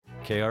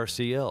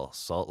KRCL,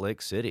 Salt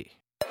Lake City.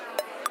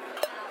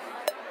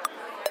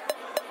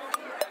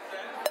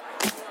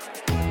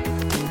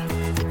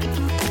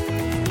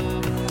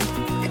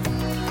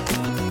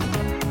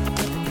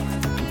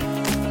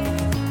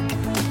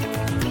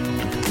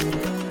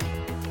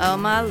 Oh,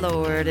 my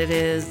Lord, it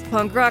is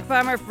Punk Rock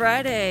Farmer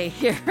Friday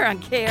here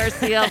on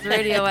KRCL's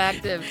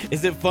Radioactive.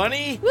 Is it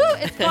funny? Woo,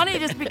 it's funny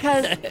just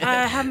because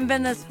I haven't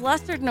been this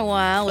flustered in a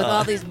while with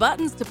all these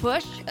buttons to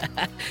push.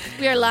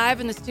 We are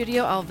live in the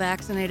studio, all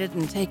vaccinated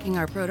and taking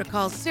our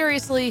protocols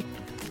seriously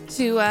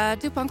to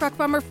do Punk Rock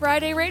Farmer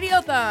Friday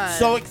Radiothon.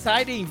 So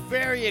exciting,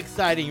 very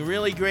exciting.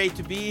 Really great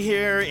to be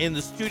here in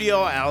the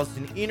studio.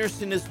 Allison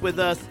Enerson is with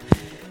us.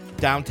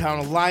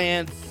 Downtown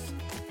Alliance.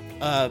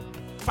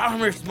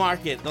 Farmers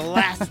Market. The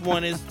last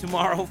one is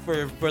tomorrow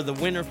for the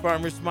Winter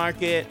Farmers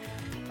Market.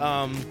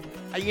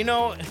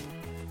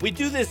 We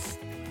do this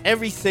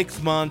every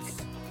 6 months.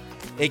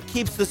 It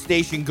keeps the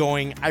station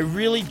going. I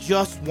really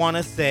just want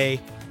to say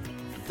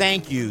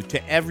thank you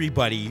to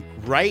everybody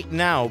right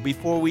now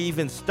before we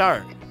even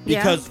start.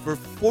 Because for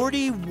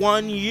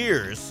 41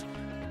 years,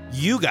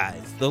 you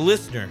guys, the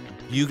listener,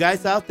 you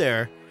guys out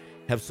there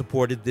have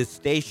supported this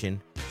station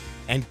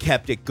and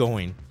kept it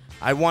going.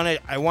 I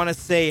want to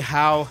say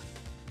how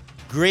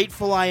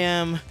grateful I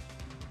am.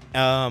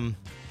 I'm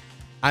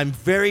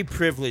very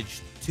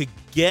privileged to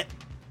get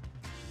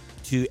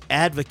to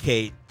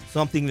advocate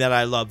something that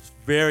I love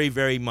very,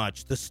 very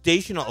much. The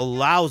station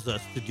allows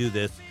us to do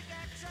this.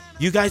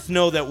 You guys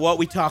know that what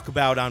we talk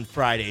about on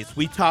Fridays,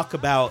 we talk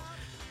about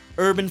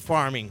urban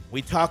farming.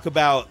 We talk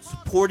about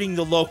supporting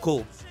the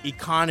local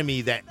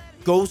economy that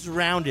goes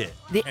around it.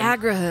 The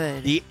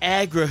agrihood. The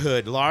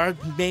agrihood. Laura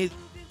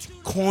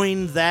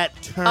coined that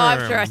term. Oh,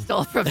 I'm sure I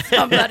stole it from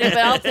somebody, but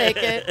I'll take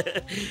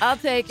it. She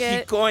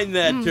coined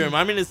that term.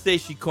 I'm going to say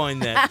she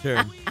coined that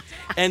term.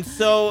 And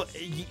so,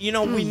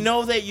 we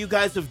know that you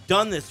guys have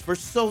done this for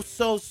so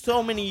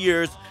many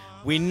years.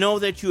 We know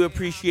that you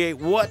appreciate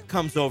what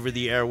comes over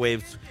the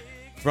airwaves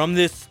from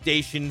this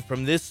station,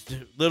 from this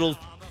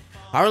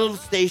our little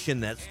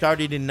station that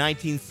started in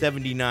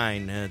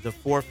 1979. The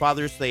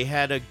forefathers, they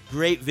had a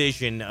great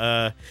vision.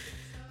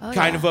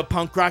 Kind of a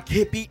punk rock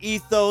hippie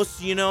ethos,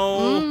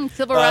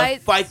 civil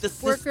rights, fight the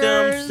system,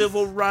 workers,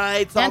 civil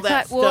rights, all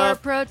that stuff. Anti-war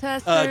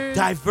protesters,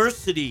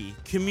 diversity,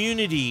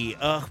 community.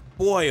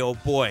 Boy, oh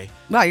boy!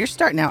 Wow, you're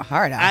starting out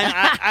hard.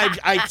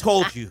 I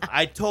told you.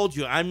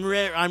 I'm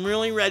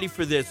really ready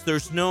for this.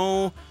 There's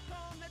no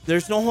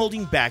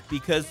holding back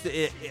because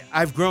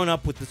I've grown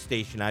up with the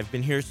station. I've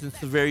been here since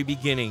the very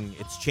beginning.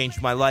 It's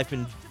changed my life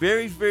in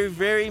very, very,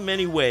 very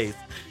many ways.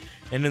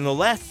 And in the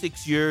last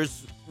 6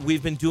 years,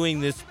 we've been doing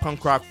this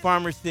punk rock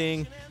farmer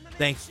thing.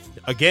 Thanks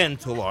again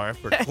to Laura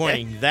for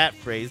coining that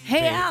phrase.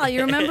 Hey, Al,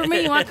 you remember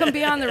me? You want to come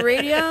be on the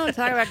radio and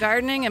talk about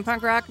gardening and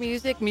punk rock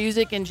music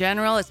in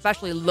general,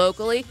 especially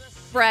locally,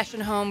 fresh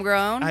and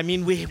homegrown? I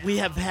mean, we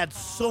have had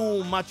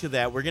so much of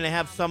that. We're going to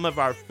have some of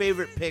our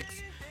favorite picks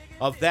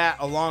of that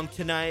along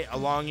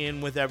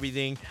in with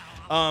everything.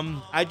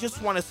 I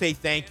just want to say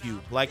thank you,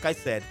 like I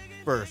said,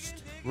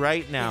 first,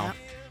 right now.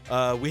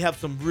 Yeah. We have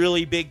some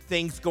really big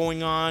things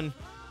going on.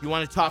 You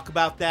want to talk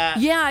about that?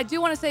 Yeah, I do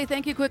want to say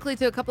thank you quickly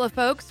to a couple of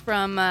folks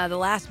from the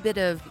last bit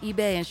of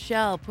eBay and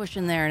Shell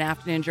pushing there an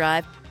afternoon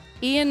drive.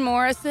 Ian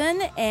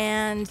Morrison,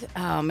 and,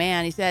 oh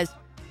man, he says,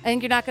 I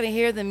think you're not going to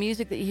hear the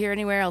music that you hear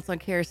anywhere else on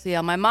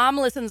KRCL. My mom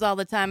listens all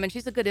the time, and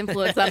she's a good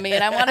influence on me,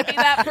 and I want to be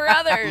that for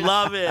others.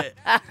 Love it.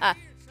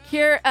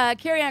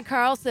 Carrie Ann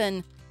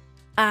Carlson,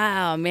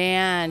 oh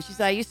man, she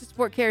said, I used to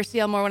support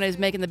KRCL more when I was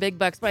making the big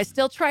bucks, but I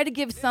still try to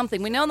give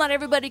something. We know not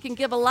everybody can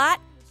give a lot.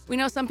 We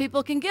know some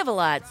people can give a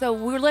lot. So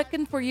we're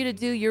looking for you to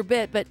do your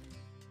bit. But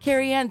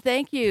Carrie Ann,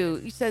 thank you.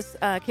 He says,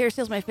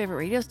 KRCL is my favorite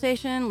radio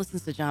station.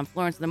 Listens to John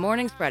Florence in the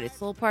mornings, Friday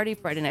Soul Party,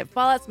 Friday Night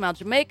Fallout, Smile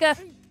Jamaica.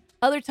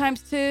 Other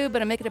times too,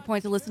 but I make it a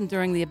point to listen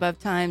during the above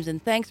times.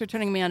 And thanks for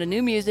turning me on to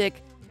new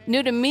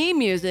to me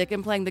music,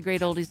 and playing the great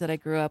oldies that I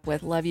grew up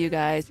with. Love you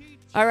guys.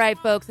 All right,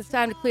 folks, it's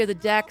time to clear the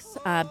decks.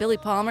 Billy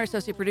Palmer,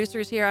 associate producer,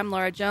 is here. I'm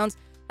Laura Jones.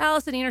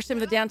 Allison Enerson of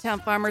the Downtown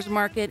Farmers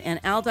Market,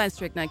 and Aldine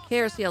Strickland,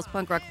 KRCL's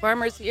Punk Rock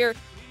Farmers here.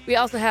 We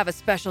also have a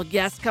special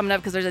guest coming up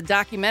because there's a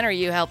documentary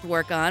you helped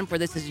work on for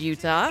This Is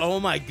Utah. Oh,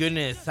 my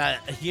goodness.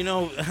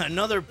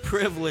 Another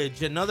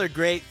privilege, another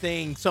great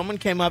thing. Someone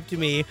came up to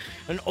me,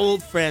 an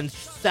old friend,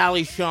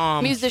 Sally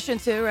Shawm. Musician,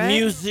 too, right?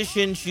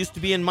 Musician. She used to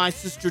be in My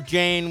Sister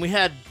Jane. We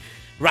had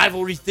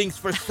rivalry things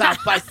for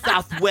South by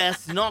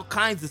Southwest and all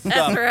kinds of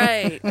stuff. That's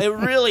right.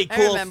 Really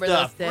cool I remember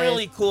stuff. Those days.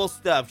 Really cool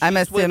stuff. I'm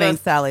assuming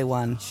Sally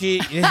won.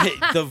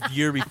 The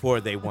year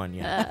before they won,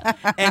 yeah.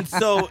 And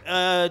so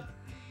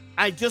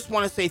I just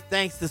want to say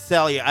thanks to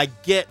Sally. They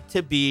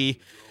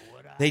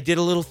did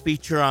a little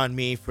feature on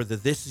me for the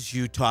This Is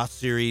Utah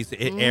series.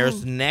 It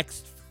airs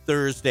next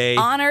Thursday.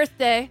 On Earth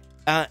Day.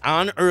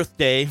 On Earth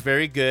Day.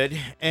 Very good.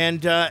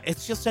 And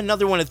it's just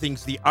another one of the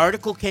things. The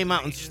article came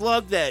out in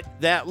Slug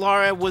that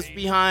Laura was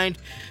behind.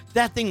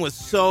 That thing was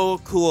so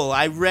cool.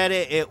 I read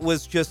it. It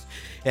was just,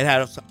 it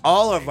had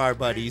all of our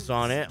buddies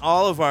on it.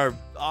 All of our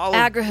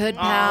Agrihood pals.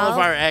 All of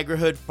our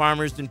Agrihood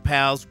farmers and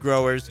pals,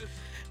 growers.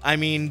 I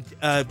mean,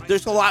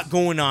 there's a lot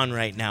going on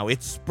right now.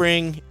 It's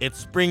spring. It's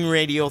Spring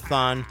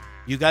Radiothon.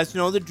 You guys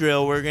know the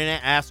drill. We're going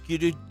to ask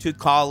you to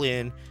call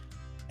in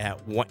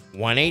at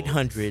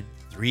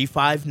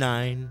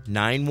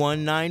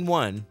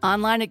 1-800-359-9191.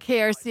 Online at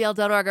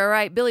krcl.org. All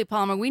right, Billy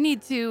Palmer, we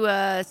need to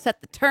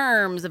set the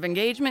terms of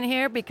engagement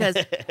here because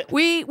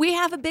we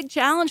have a big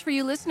challenge for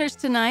you listeners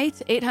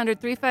tonight.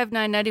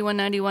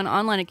 800-359-9191,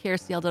 online at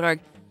krcl.org.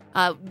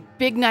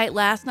 Big night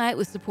last night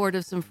with support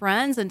of some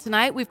friends, and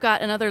tonight we've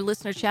got another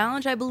listener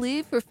challenge, I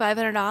believe, for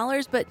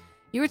 $500. But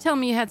you were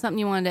telling me you had something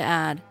you wanted to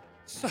add.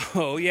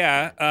 So,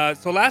 yeah.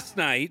 So last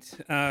night,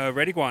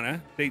 Red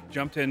Iguana, they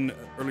jumped in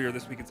earlier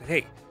this week and said,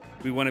 hey,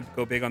 we want to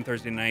go big on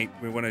Thursday night.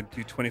 We want to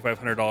do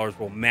 $2,500.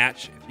 We'll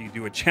match if you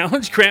do a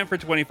challenge grant for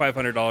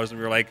 $2,500. And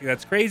we were like,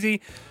 that's crazy,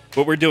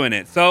 but we're doing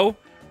it. So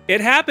it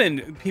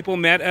happened. People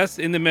met us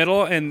in the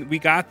middle, and we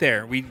got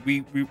there. We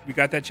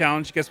got that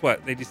challenge. Guess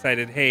what? They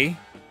decided, hey,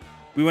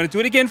 we want to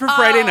do it again for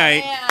Friday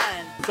night.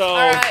 Man. So,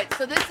 all right.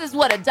 So this is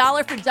what, a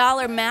dollar for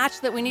dollar match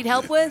that we need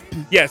help with?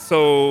 Yes.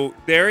 So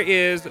there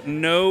is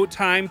no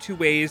time to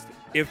waste.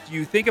 If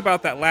you think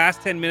about that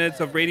last 10 minutes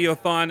of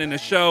Radiothon and a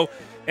show,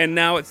 and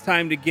now it's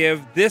time to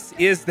give, this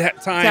is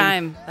that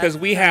time. Because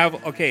we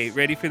have, okay,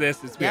 ready for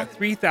this? We have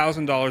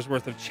 $3,000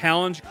 worth of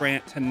challenge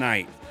grant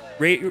tonight.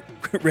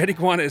 Red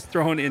Iguana is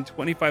throwing in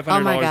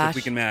 $2,500 if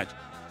we can match.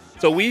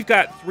 So we've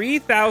got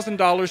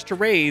 $3,000 to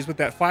raise with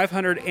that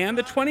 $500 and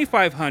the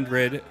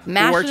 $2,500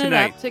 for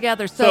tonight. It up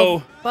together. So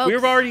folks,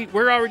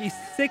 we're already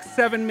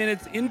 6-7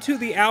 minutes into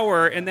the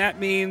hour, and that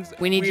means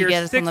we need to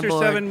get us on the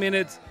board. 6 or 7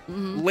 minutes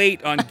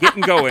late on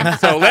getting going.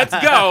 So let's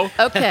go.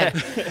 Okay.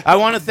 I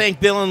want to thank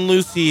Bill and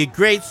Lucy,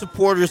 great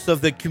supporters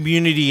of the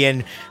community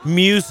and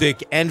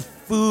music and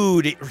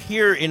food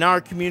here in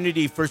our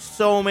community for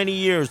so many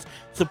years.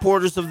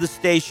 Supporters of the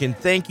station.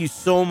 Thank you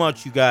so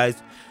much, you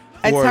guys.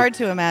 It's hard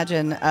to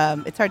imagine.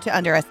 It's hard to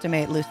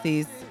underestimate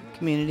Lucy's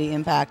community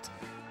impact.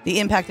 The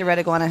impact that Red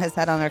Iguana has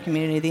had on our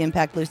community, the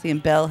impact Lucy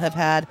and Bill have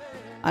had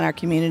on our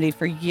community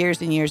for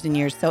years and years and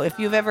years. So if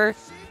you've ever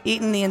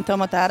eaten the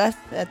entomadas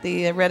at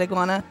the Red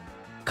Iguana,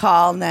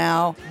 call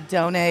now,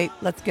 donate.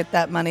 Let's get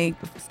that money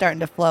starting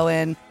to flow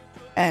in.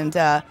 And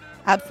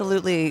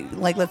absolutely,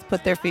 let's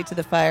put their feet to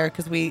the fire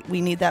because we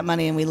need that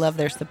money and we love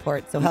their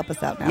support. So help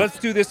us out now. Let's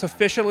do this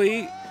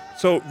officially.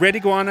 So Red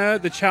Iguana,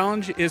 the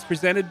challenge is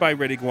presented by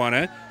Red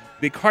Iguana,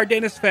 the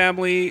Cardenas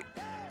family,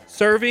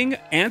 serving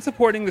and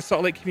supporting the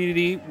Salt Lake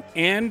community,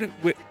 and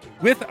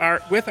with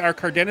our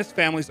Cardenas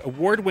family's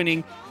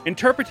award-winning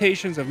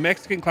interpretations of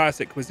Mexican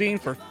classic cuisine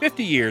for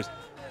 50 years.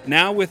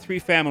 Now with 3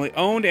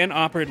 family-owned and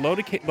operated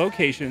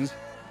locations,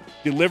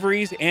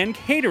 deliveries, and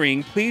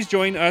catering, please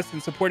join us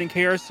in supporting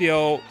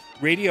KRCL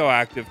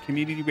Radioactive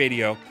Community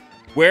Radio,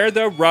 where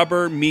the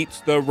rubber meets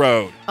the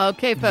road.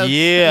 Okay, folks.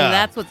 Yeah. And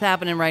that's what's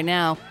happening right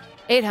now.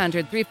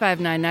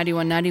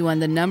 800-359-9191,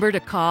 the number to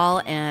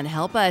call and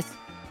help us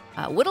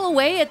whittle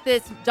away at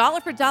this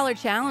dollar-for-dollar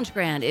challenge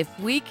grant. If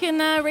we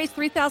can raise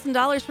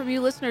 $3,000 from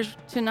you listeners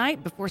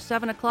tonight before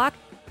 7 o'clock,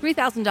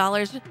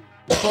 $3,000,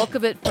 the bulk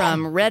of it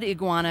from Red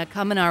Iguana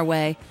coming our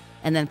way,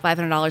 and then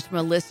 $500 from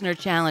a listener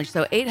challenge.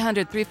 So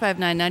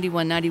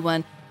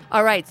 800-359-9191.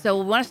 All right, so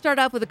we want to start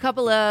off with a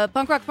couple of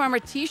Punk Rock Farmer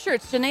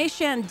T-shirts. Janae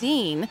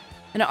Shandine,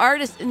 an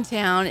artist in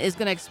town, is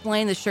going to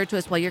explain the shirt to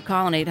us while you're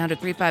calling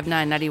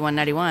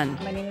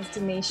 800-359-9191. My name is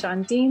Danae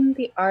Shandine,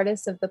 the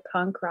artist of the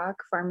Punk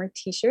Rock Farmer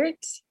t-shirt.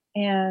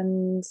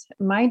 And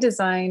my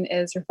design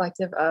is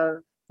reflective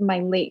of my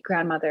late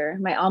grandmother,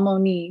 my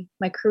Almoni,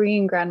 my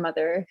Korean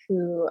grandmother,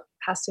 who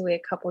passed away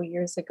a couple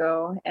years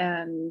ago.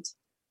 And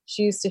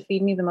she used to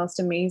feed me the most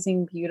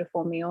amazing,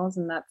 beautiful meals.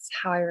 And that's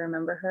how I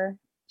remember her.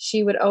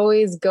 She would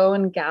always go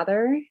and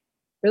gather,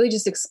 really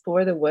just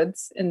explore the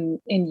woods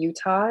in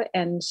Utah.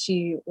 And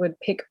she would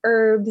pick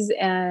herbs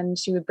and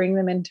she would bring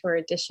them into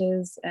her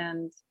dishes.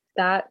 And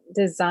that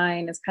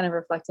design is kind of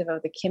reflective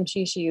of the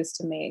kimchi she used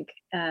to make,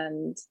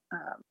 and,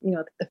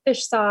 the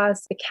fish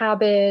sauce, the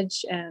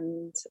cabbage,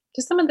 and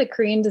just some of the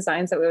Korean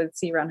designs that we would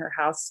see around her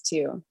house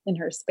too, in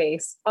her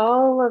space.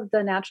 All of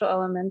the natural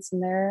elements in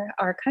there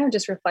are kind of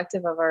just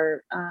reflective of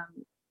our,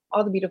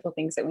 all the beautiful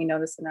things that we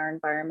notice in our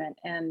environment.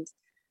 And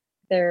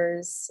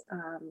there's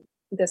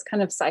this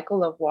kind of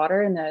cycle of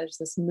water, and there's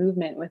this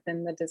movement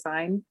within the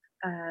design.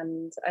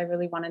 And I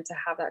really wanted to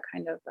have that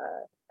kind of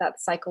that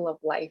cycle of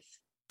life.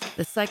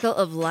 The cycle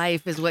of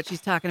life is what she's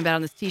talking about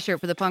on this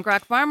T-shirt for the Punk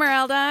Rock Farmer,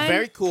 Aldine.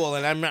 Very cool,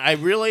 and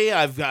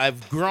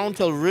I've grown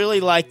to really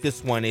like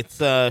this one. It's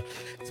got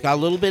a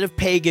little bit of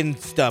pagan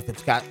stuff.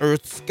 It's got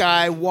earth,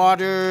 sky,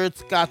 water.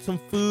 It's got some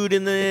food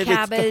in it. The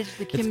cabbage,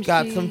 the kimchi. It's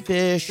got some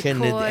fish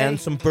and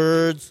some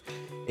birds.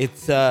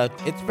 It's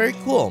very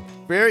cool.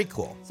 Very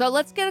cool. So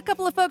let's get a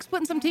couple of folks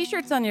putting some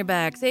T-shirts on your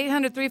backs.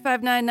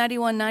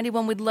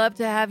 800-359-9191. We'd love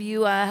to have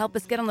you help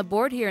us get on the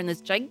board here in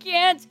this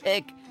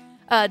gigantic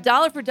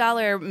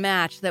dollar-for-dollar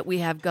match that we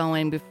have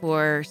going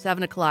before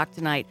 7 o'clock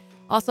tonight.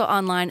 Also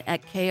online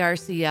at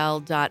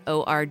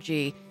krcl.org.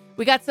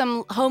 We got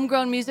some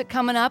homegrown music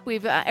coming up.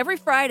 We've every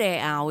Friday,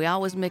 Al, we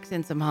always mix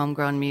in some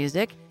homegrown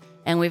music.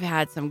 And we've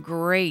had some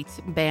great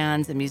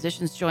bands and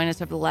musicians join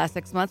us over the last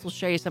 6 months. We'll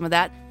show you some of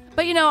that.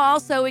 But,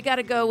 also we got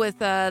to go with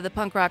the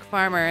Punk Rock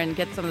Farmer and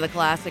get some of the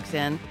classics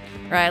in.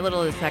 Right, a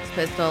little of the Sex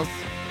Pistols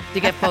to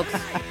get folks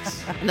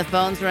and the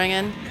phone's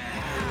ringing.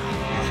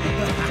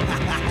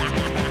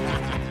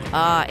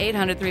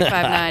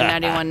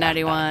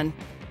 800-359-9191.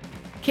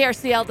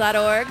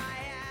 KRCL.org.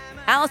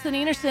 Allison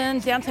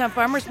Enerson, Downtown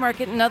Farmers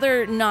Market,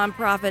 another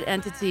nonprofit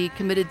entity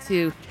committed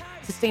to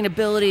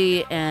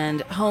sustainability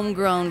and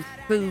homegrown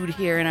food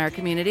here in our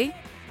community.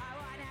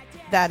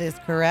 That is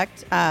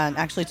correct.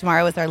 Actually,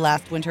 tomorrow is our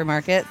last winter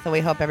market, so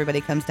we hope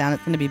everybody comes down.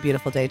 It's going to be a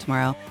beautiful day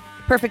tomorrow.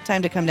 Perfect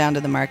time to come down to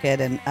the market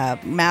and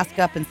mask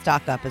up and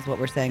stock up is what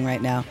we're saying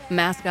right now.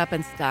 Mask up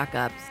and stock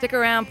up. Stick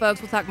around,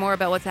 folks. We'll talk more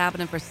about what's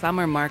happening for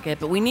summer market,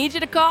 but we need you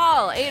to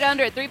call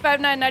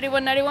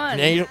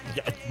 800-359-9191. Now,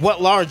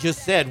 what Laura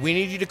just said, we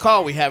need you to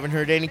call. We haven't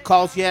heard any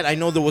calls yet. I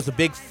know there was a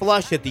big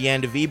flush at the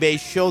end of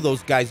eBay's show.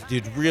 Those guys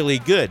did really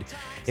good.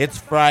 It's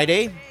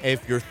Friday.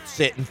 If you're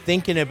sitting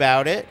thinking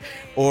about it,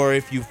 or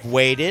if you've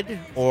waited,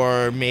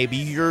 or maybe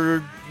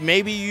you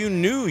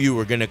knew you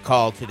were going to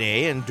call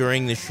today, and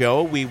during the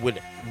show, we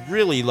would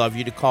really love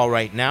you to call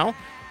right now,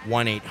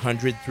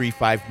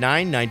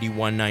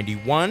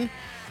 1-800-359-9191.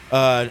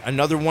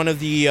 Another one of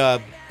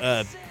the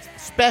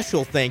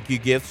special thank you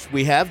gifts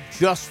we have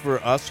just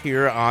for us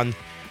here on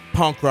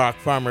Punk Rock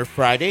Farmer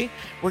Friday.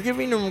 We're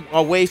giving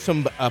away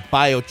some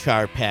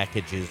biochar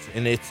packages,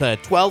 and it's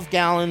 12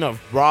 gallons of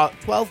raw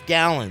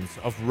biochar.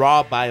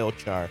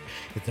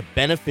 It's a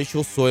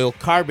beneficial soil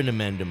carbon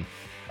amendment.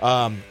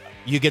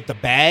 You get the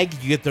bag,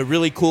 you get the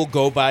really cool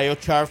Go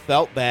Biochar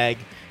felt bag,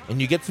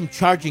 and you get some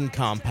charging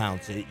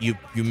compounds. You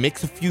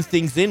mix a few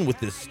things in with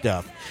this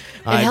stuff.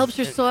 It helps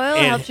your soil.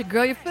 It helps you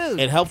grow your food.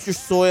 It helps your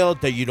soil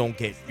that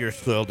your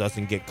soil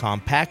doesn't get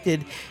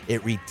compacted.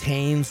 It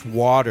retains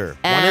water.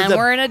 And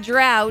we're in a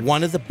drought.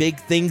 One of the big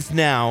things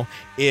now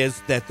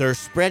is that they're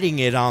spreading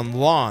it on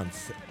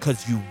lawns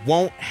because you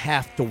won't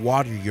have to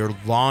water your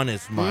lawn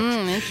as much.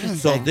 Interesting.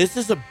 So this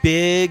is a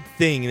big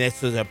thing.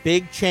 This is a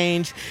big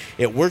change.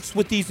 It works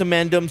with these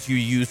amendments. You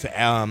use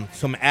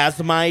some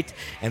azomite,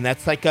 and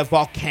that's like a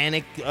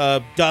volcanic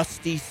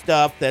dusty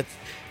stuff that's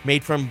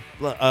made from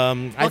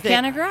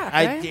organic rock,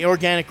 right?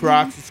 Organic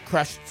rocks. It's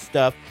crushed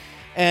stuff,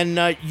 and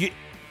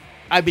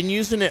I've been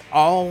using it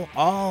all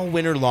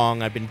winter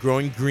long. I've been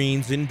growing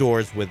greens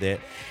indoors with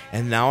it,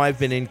 and now I've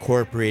been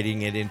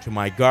incorporating it into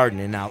my garden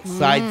and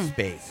outside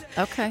space.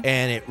 Okay,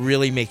 and it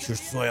really makes your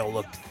soil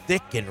look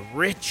thick and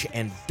rich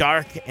and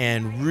dark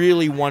and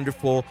really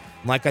wonderful.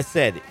 Like I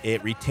said,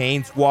 it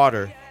retains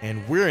water,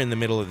 and we're in the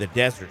middle of the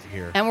desert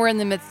here, and we're in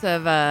the midst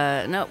of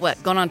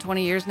going on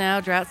 20 years now,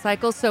 drought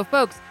cycles. So,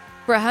 folks,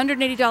 for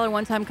 $180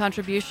 one-time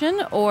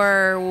contribution,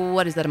 or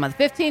what is that a month?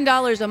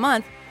 $15 a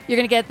month, you're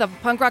going to get the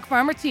Punk Rock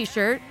Farmer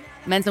t-shirt,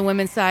 men's and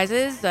women's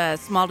sizes,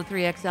 small to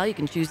 3XL. You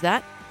can choose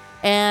that.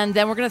 And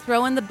then we're going to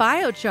throw in the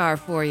biochar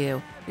for you.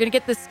 You're going to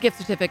get this gift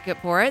certificate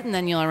for it, and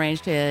then you'll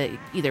arrange to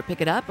either pick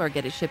it up or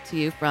get it shipped to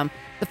you from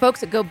the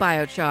folks at Go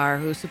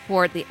Biochar, who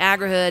support the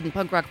Agri-Hood and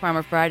Punk Rock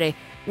Farmer Friday.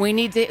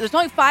 There's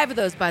only 5 of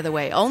those, by the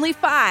way. Only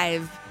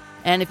 5.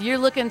 And if you're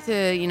looking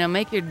to,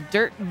 make your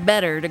dirt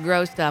better to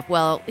grow stuff,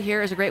 well,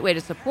 here is a great way to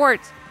support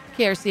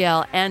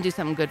KRCL and do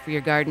something good for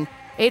your garden.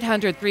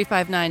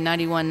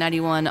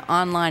 800-359-9191,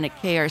 online at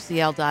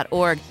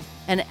krcl.org.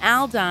 And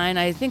Aldine,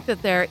 I think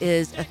that there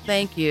is a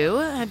thank you.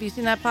 Have you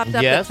seen that popped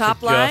up? Yes, the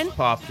top it line? just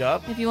popped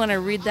up. If you want to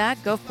read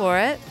that, go for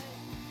it.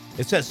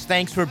 It says,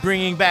 thanks for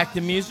bringing back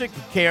the music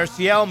at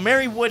KRCL.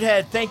 Mary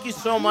Woodhead, thank you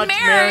so much,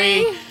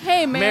 Mary. Mary.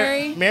 Hey,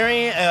 Mary.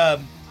 Mary,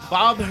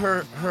 Bob,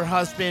 her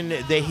husband,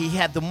 he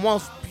had the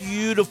most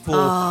beautiful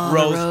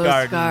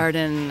rose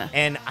garden.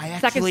 And I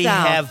actually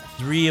have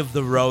 3 of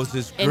the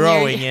roses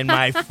growing in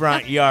my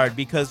front yard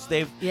because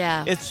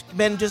it's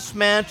been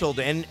dismantled.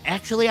 And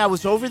actually, I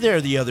was over there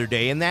the other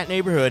day in that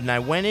neighborhood, and I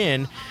went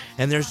in,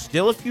 and there's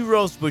still a few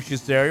rose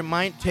bushes there. It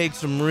might take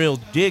some real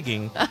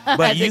digging,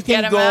 but you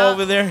can go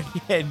over there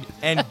and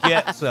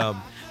get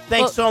some.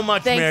 Thanks so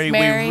much, Mary.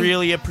 We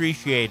really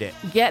appreciate it.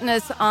 Getting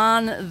us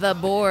on the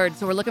board.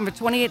 So we're looking for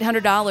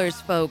 $2,800,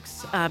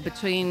 folks,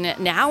 between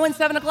now and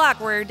 7 o'clock.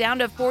 We're down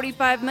to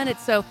 45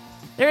 minutes, so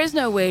there is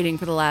no waiting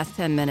for the last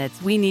 10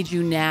 minutes. We need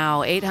you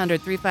now.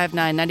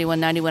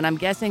 800-359-9191. I'm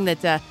guessing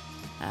that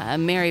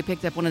Mary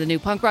picked up one of the new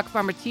Punk Rock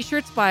Farmer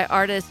t-shirts by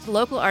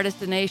local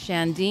artist Danae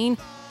Shandine.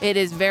 It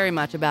is very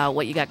much about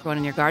what you got growing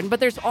in your garden. But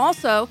there's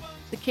also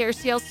the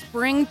KRCL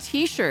Spring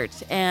t-shirt,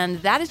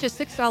 and that is just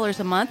 $6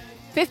 a month.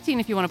 $15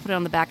 if you want to put it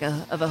on the back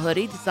of a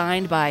hoodie,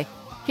 designed by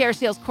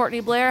KRCL's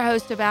Courtney Blair,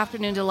 host of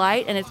Afternoon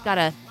Delight, and it's got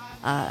a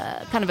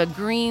kind of a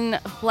green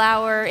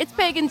flower. It's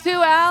pagan too,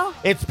 Al.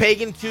 It's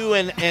pagan too,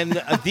 and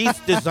these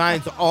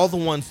designs, all the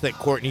ones that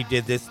Courtney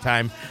did this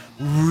time,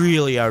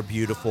 really are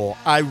beautiful.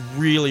 I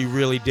really,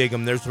 really dig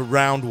them. There's a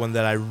round one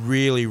that I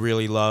really,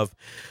 really love.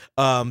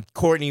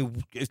 Courtney,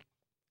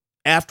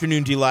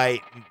 Afternoon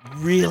Delight,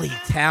 really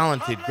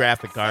talented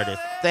graphic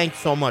artist. Thanks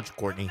so much,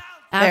 Courtney.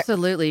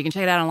 Absolutely. You can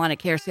check it out online at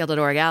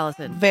krcl.org.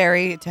 Allison.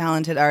 Very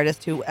talented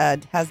artist who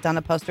has done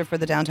a poster for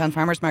the Downtown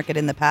Farmers Market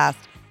in the past.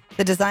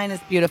 The design is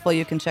beautiful.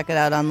 You can check it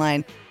out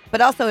online. But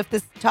also, if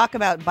this talk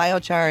about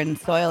biochar and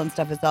soil and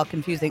stuff is all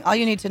confusing, all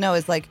you need to know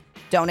is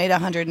donate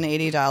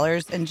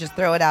 $180 and just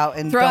throw it out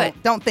and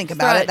don't think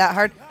about it that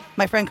hard.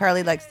 My friend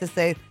Carly likes to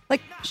say,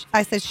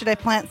 I say, should I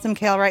plant some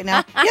kale right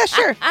now? Yeah,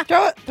 sure.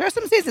 Throw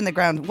some seeds in the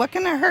ground. What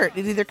can it hurt?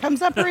 It either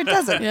comes up or it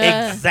doesn't.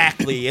 Yeah.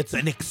 Exactly. It's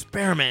an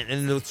experiment.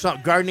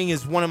 And gardening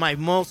is one of my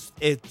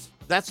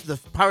that's the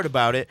part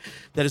about it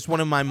that is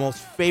one of my most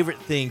favorite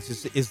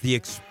things is the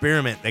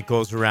experiment that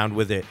goes around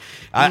with it.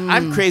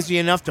 I'm crazy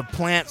enough to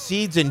plant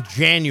seeds in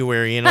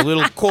January in a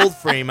little cold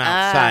frame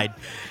outside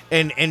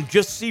and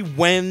just see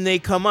when they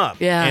come up.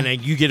 Yeah.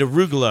 And you get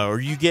arugula or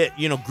you get,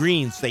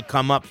 greens, they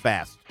come up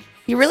fast.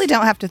 You really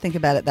don't have to think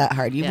about it that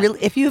hard.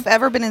 If you've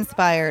ever been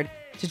inspired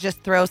to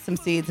just throw some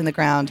seeds in the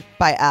ground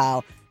by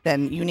Al,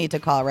 then you need to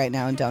call right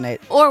now and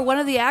donate. Or one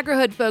of the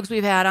AgriHood folks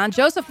we've had on,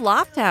 Joseph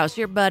Lofthouse,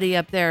 your buddy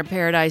up there in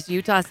Paradise,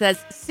 Utah,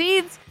 says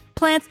seeds,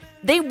 plants,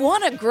 they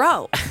want to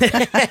grow.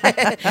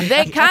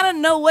 They kind of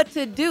know what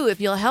to do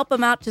if you'll help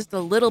them out just a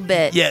little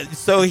bit. Yeah,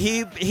 so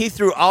he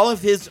threw all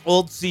of his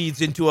old seeds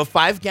into a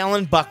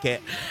 5-gallon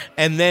bucket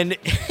and then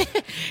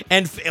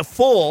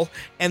full,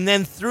 and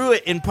then threw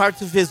it in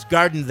parts of his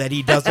garden that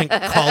he doesn't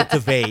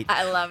cultivate.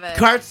 I love it.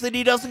 Carts that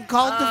he doesn't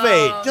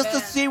cultivate,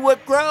 to see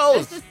what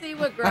grows. Just to see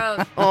what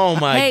grows. Oh,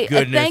 my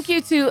goodness. Thank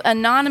you to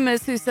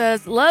Anonymous, who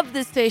says, love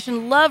this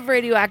station, love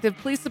Radioactive.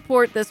 Please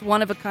support this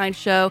one-of-a-kind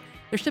show.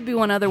 There should be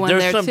one other one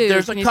there, too.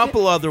 There's a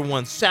couple other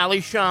ones. Sally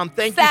Shum,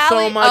 thank you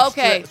so much,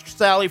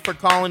 Sally, for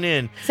calling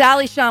in.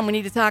 Sally Shum, we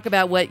need to talk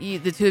about what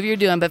the two of you are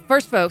doing. But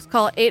first, folks,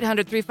 call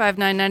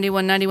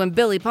 800-359-9191.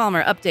 Billy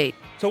Palmer, update.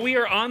 So we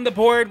are on the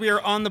board.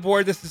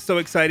 This is so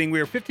exciting. We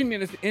are 15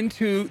 minutes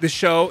into the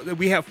show.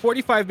 We have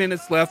 45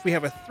 minutes left. We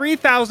have a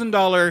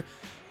 $3,000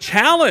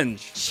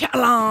 challenge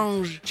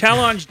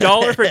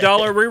dollar for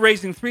dollar. We're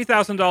raising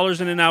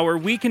 $3,000 in an hour.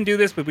 We can do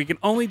this, but we can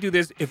only do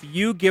this if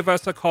you give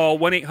us a call,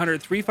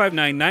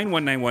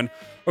 1-800-359-9191,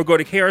 or go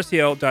to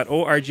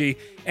krcl.org.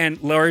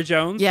 And Laura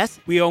Jones, yes,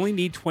 we only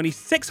need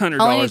 $2,600.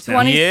 Only need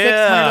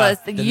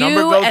 $2,600. The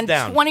number goes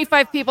down.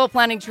 25 people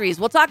planting trees.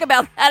 We'll talk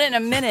about that in a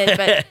minute.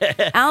 But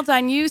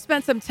Alantine, you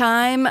spent some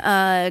time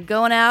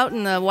going out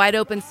in the wide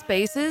open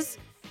spaces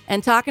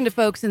and talking to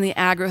folks in the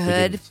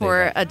AgriHood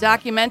for a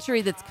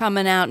documentary that's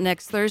coming out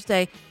next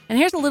Thursday. And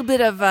here's a little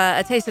bit of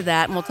a taste of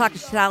that, and we'll talk to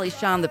Sally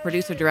Shum, the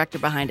producer-director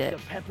behind it.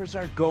 The peppers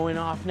are going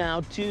off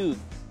now, too.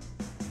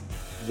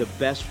 The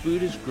best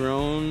food is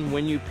grown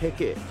when you pick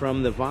it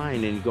from the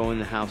vine and go in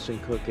the house and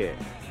cook it.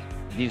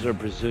 These are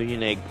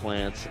Brazilian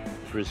eggplants,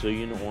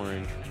 Brazilian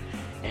orange,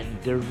 and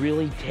they're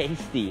really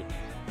tasty.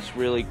 It's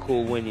really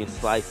cool when you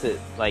slice it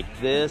like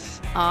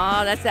this.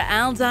 Oh, that's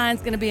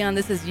Alantine's going to be on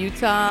This Is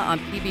Utah on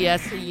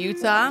PBS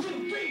Utah.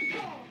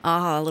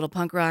 Oh, a little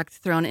punk rock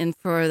thrown in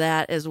for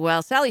that as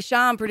well. Sally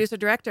Shum,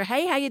 producer-director.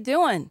 Hey, how you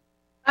doing?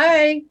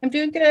 Hi, I'm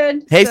doing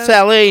good. Hey,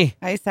 Sally.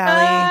 Hi,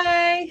 Sally.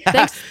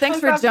 Hi. Thanks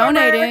for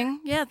donating.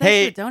 Yeah,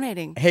 thanks for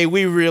donating. Hey,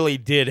 we really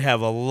did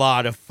have a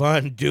lot of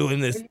fun doing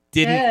this,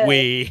 didn't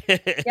we?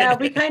 Yeah,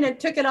 we kind of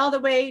took it all the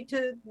way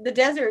to the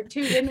desert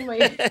too, didn't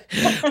we?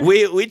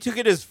 we took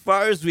it as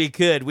far as we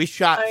could. We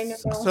shot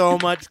so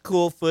much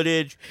cool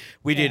footage.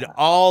 We did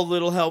all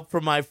little help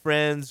from my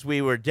friends.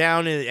 We were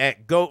down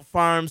at goat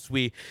farms.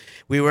 We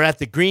were at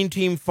the Green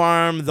Team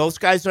farm. Those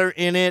guys are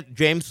in it.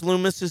 James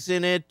Loomis is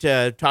in it,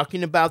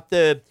 talking about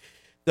the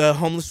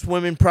homeless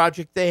women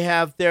project they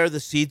have there, the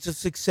Seeds of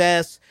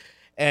Success.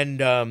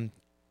 And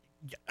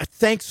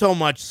thanks so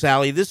much,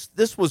 Sally.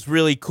 This was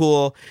really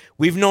cool.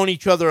 We've known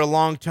each other a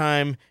long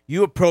time.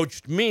 You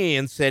approached me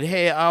and said,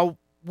 hey,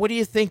 what do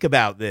you think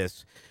about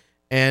this?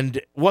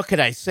 And what could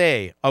I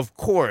say? Of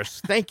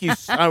course. Thank you.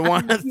 I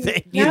want to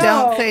thank you. You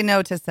don't say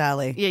no to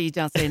Sally. Yeah, you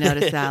don't say no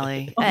to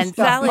Sally. And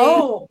stop. Sally...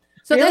 Oh,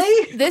 so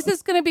really? this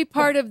is going to be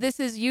part of This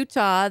Is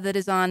Utah that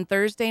is on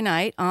Thursday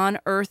night on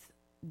Earth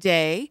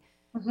Day.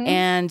 Mm-hmm.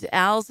 And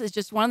Al's is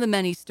just one of the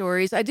many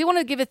stories. I do want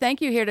to give a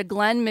thank you here to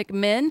Glenn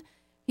McMinn.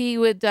 He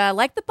would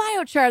like the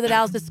biochar that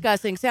Al's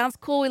discussing. Sounds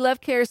cool. We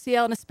love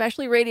KRCL and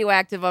especially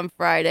Radioactive on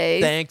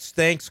Fridays.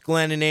 Thanks,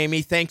 Glenn and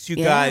Amy. Thanks, you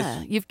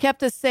guys. You've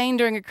kept us sane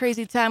during a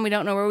crazy time. We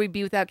don't know where we'd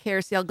be without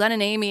KRCL. Glenn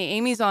and Amy.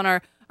 Amy's on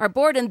our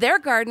board, and their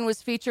garden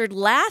was featured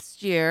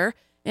last year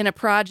in a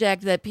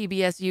project that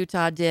PBS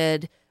Utah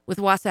did with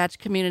Wasatch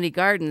Community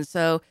Gardens.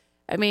 So,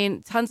 I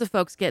mean, tons of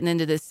folks getting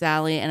into this,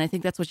 Sally, and I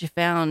think that's what you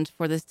found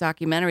for this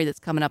documentary that's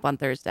coming up on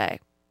Thursday.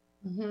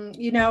 Mm-hmm.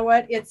 You know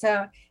what? It's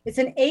an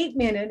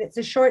 8-minute. It's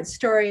a short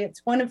story.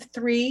 It's one of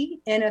 3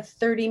 in a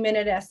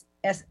 30-minute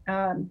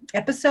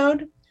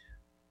episode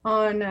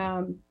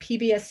on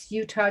PBS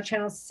Utah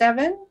Channel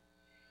 7,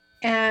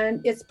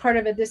 and it's part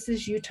of a This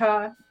Is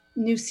Utah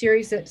new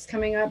series that's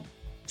coming up.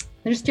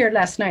 They just aired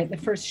last night, the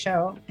first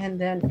show, and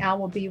then Al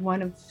will be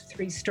one of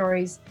 3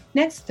 stories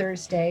next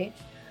Thursday.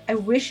 I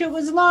wish it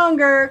was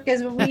longer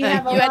because we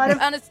have a lot a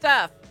ton of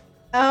stuff.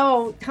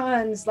 Oh,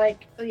 tons.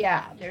 Like,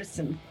 yeah, there's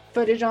some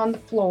footage on the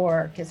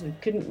floor because we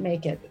couldn't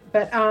make it,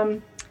 but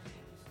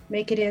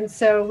make it in.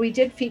 So we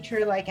did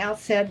feature, like Al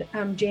said,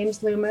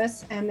 James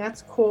Loomis, and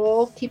that's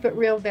cool. Keep It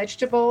Real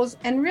vegetables,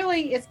 and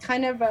really it's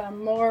kind of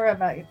more of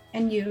a.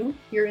 And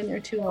you're in there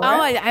too, Laura.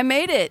 Oh, I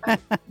made it.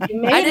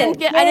 You made I didn't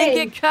get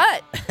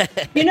cut.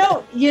 You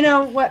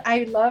know what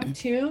I love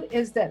too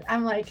is that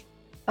I'm like,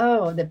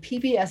 oh, the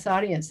PBS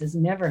audience has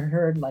never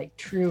heard like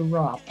true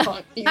raw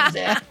punk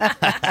music.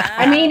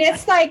 I mean,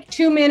 it's like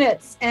 2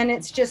 minutes and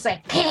it's just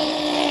like,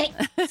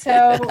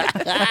 so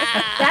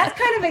that's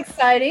kind of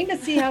exciting to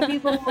see how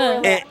people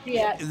will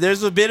react.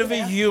 There's a bit of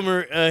a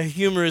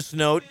humorous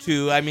note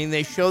too. I mean,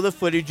 they show the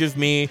footage of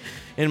me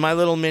in my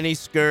little mini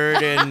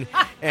skirt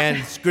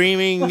and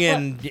screaming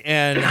and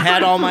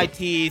had all my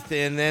teeth,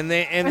 and then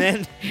they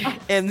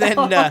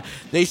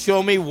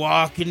show me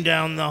walking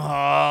down the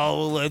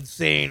hall and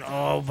saying,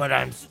 "Oh, but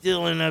I'm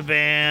still in a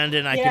band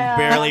and I can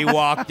barely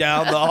walk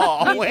down the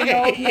hallway." He's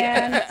an old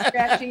man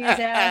scratching his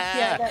ass.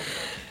 Yeah, that's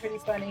pretty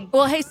funny.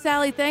 Well, hey,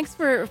 Sally, thanks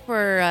for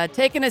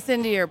taking us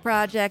into your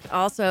project,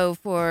 also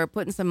for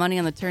putting some money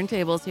on the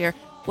turntables here.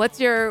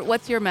 What's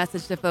your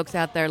message to folks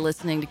out there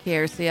listening to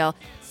KRCL?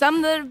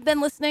 Some that have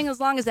been listening as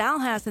long as Al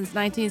has since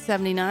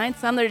 1979,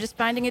 some that are just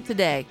finding it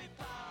today.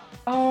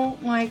 Oh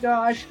my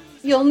gosh.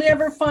 You'll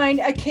never find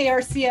a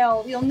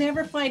KRCL. You'll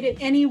never find it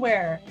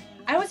anywhere.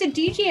 I was a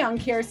DJ on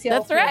KRCL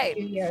That's for right. a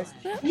few years.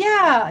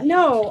 Yeah,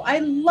 no, I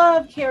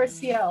love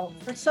KRCL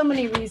for so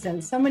many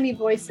reasons, so many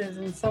voices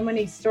and so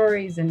many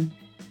stories and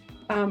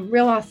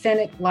real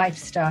authentic life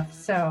stuff.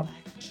 So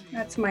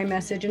that's my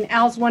message. And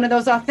Al's one of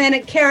those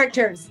authentic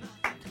characters.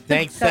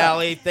 Thanks,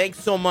 Sally. Thanks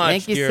so much.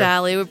 Thank you, dear.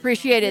 Sally. We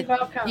appreciate it. You're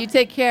welcome. You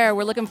take care.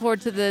 We're looking forward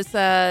to this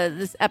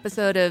this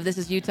episode of This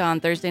Is Utah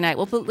on Thursday night.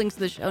 We'll put links to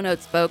the show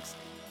notes, folks.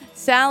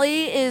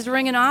 Sally is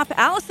ringing off.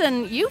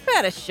 Allison, you've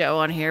had a show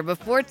on here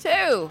before,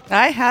 too.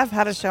 I have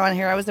had a show on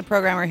here. I was a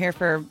programmer here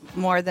for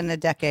more than a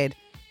decade.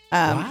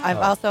 Wow. I've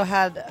also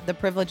had the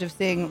privilege of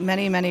seeing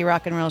many, many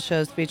rock and roll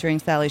shows featuring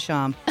Sally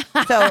Sham.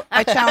 So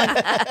I challenge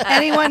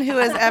anyone who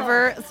has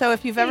ever. So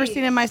if you've ever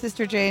seen a My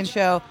Sister Jane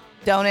show,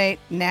 donate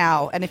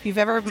now. And if you've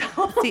ever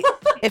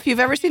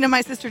seen a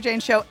My Sister Jane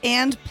show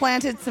and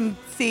planted some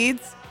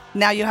seeds,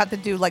 now you have to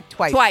do like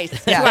twice.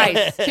 Twice.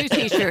 2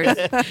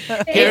 T-shirts.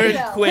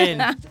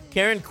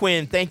 Karen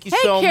Quinn, thank you Hey,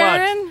 so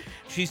Karen. much.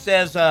 She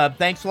says,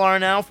 thanks, Laura,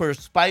 now for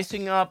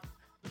spicing up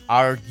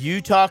our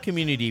Utah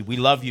community. We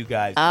love you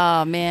guys.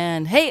 Oh,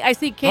 man. Hey, I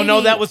see Katie. Oh,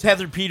 no, that was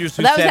Heather Peters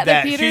who That was said Heather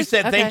that. She Peters?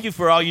 said, Okay. thank you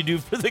for all you do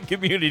for the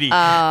community.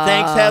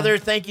 Thanks, Heather.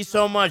 Thank you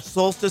so much.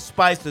 Solstice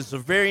Spices, a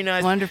very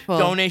nice Wonderful.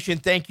 donation.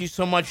 Thank you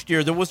so much,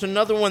 dear. There was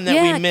another one that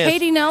we missed.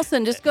 Katie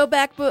Nelson. Just go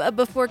back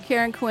before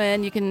Karen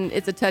Quinn.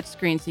 It's a touch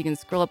screen, so you can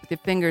scroll up with your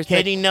fingers.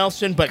 Katie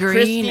Nelson, but Green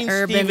Christine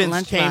Urban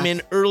Stevens came Lunchbox.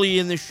 in early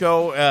in the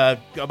show,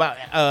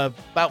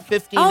 about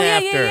 15 Oh,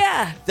 after.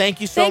 yeah. Thank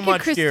you so Thank you,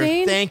 much, dear.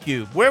 Christine. Thank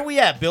you. Where are we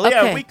at, Billy?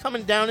 Okay. Are we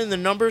coming down in the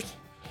numbers?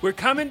 We're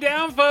coming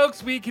down,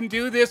 folks. We can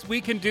do this.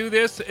 We can do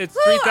this. It's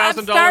Woo,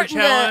 $3,000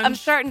 challenge. I'm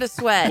starting to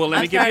sweat. Well, let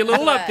me I'm give you a starting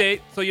little to sweat.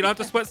 update so you don't have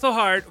to sweat so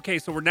hard. Okay,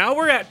 so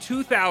we're at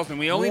 2,000.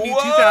 We only need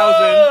 2,000.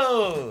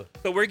 Whoa!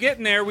 So we're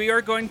getting there. We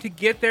are going to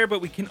get there, but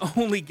we can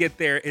only get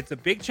there. It's a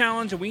big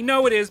challenge, and we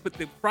know it is, but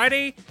the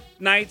Friday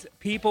nights,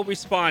 people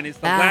respond. It's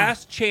the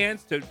last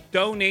chance to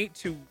donate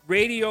to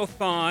Radioactive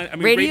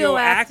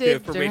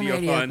for during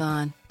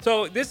Radiothon.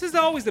 So this is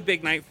always a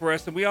big night for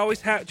us, and we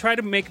always try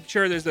to make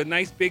sure there's a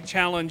nice big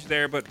challenge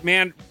there. But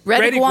man,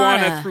 Red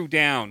Iguana threw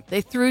down.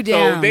 They threw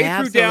down. So they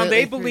threw down. They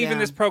absolutely threw believe in down.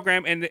 this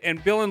program,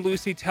 and Bill and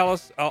Lucy tell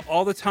us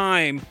all the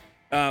time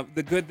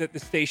the good that the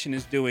station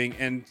is doing,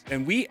 and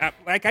we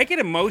I get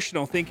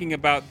emotional thinking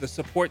about the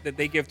support that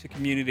they give to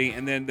community,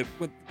 and then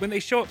when they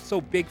show up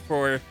so big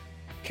for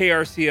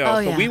KRCO.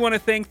 Oh, So yeah. we want to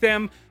thank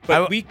them,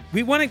 but we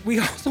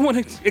also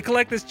want to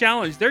collect this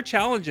challenge. They're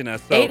challenging us.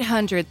 So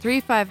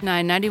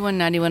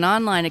 800-359-9191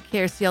 online at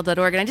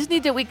krcl.org. And I just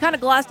need to, we kind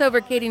of glossed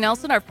over Katie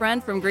Nelson, our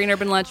friend from Green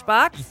Urban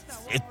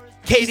Lunchbox.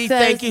 Katie,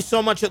 says- thank you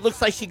so much. It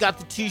looks like she got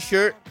the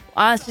T-shirt.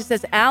 She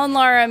says, Al and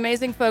Laura,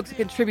 amazing folks who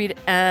contribute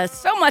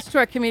so much to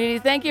our community.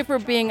 Thank you for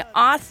being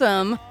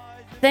awesome.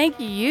 Thank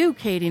you,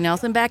 Katie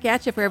Nelson. Back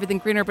at you for everything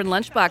Green Urban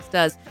Lunchbox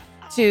does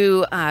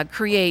to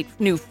create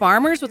new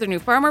farmers with their new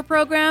farmer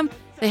program.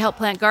 They help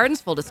plant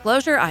gardens. Full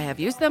disclosure, I have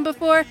used them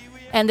before.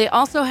 And they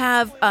also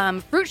have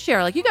fruit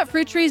share. Like you got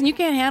fruit trees and you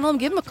can't handle them,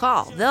 give them a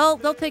call. They'll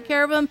take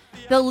care of them.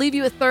 They'll leave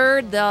you a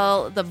third.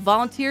 The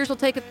volunteers will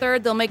take a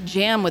third. They'll make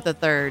jam with a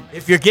third.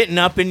 If you're getting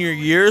up in your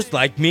years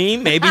like me,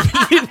 maybe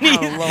you need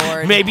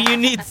Lord. maybe you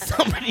need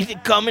somebody to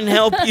come and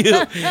help you.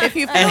 If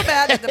you feel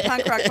bad that the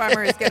punk rock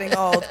farmer is getting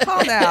old,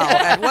 call now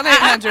at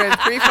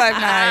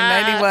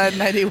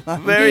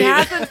 1-800-359-9191. He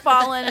hasn't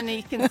fallen and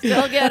he can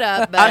still get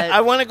up. But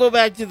I want to go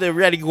back to the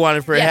Red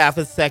Iguana for Yes. half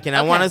a second. I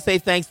Okay. want to say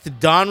thanks to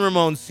Don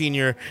Ramon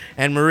Sr.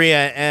 and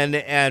Maria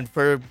and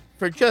for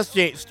just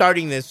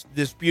starting this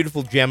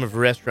beautiful gem of a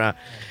restaurant.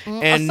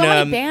 And so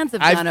many bands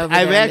have gone over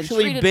there and been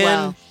treated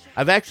well.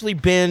 I've actually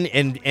been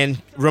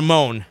and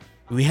Ramon.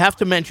 We have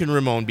to mention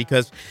Ramon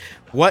because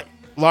what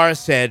Laura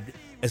said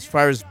as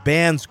far as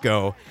bands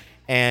go,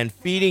 and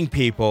feeding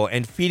people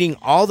and feeding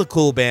all the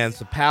cool bands,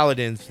 the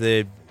Paladins,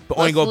 the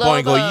Oingo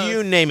Lobos. Boingo,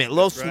 you name it.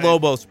 Los right.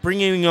 Lobos,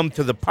 bringing them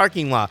to the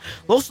parking lot.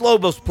 Los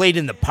Lobos played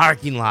in the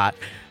parking lot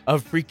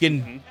of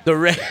freaking the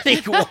Red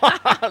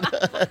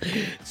Iguana.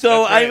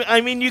 So That's right. I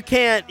mean, you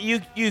can't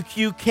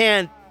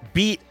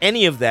beat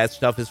any of that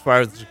stuff as far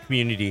as the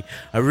community.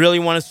 I really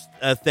want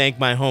to thank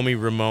my homie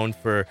Ramon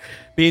for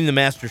being the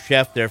master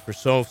chef there for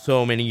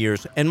so many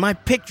years, and my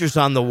picture's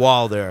on the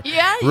wall there.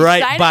 Yeah, you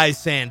right signed by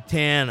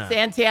Santana.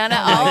 Santana,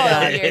 all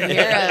of your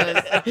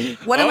heroes.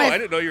 One of I my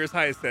didn't know you were as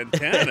high as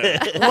Santana.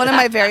 one of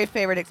my very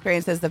favorite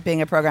experiences of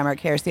being a programmer at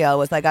KRCL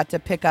was I got to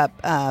pick up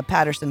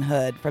Patterson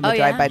Hood from the Oh, yeah?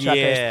 Drive-By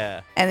Truckers,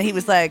 Yeah. and he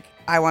was like,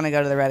 "I want to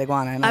go to the Red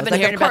Iguana," and I I've was been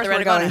like, hearing "Of about course the Red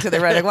we're going Iguana." to the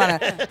Red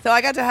Iguana." So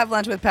I got to have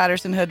lunch with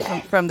Patterson Hood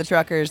from the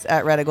Truckers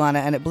at Red Iguana,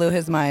 and it blew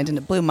his mind, and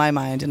it blew my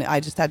mind, and I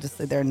just had to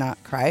sit there and not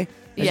cry.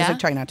 I Yeah? just like,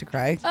 try not to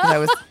cry because I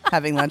was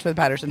having lunch with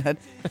Patterson Hood.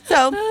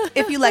 So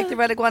if you like the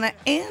Red Iguana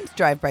and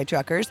Drive-By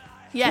Truckers,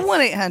 Yes.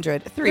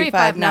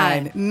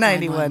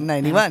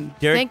 1-800-359-9191.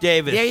 Derek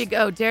Davis. There you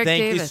go, Derek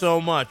Thank Davis. you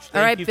so much. Thank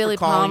All right, you Billy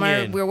for calling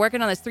Palmer. in. We're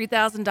working on this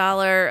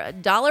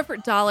 $3,000 dollar for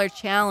dollar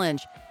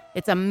challenge.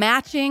 It's a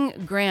matching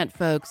grant,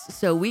 folks,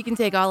 so we can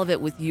take all of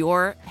it with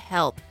your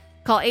help.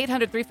 Call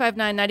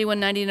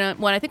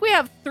 800-359-9191. I think we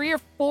have 3 or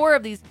 4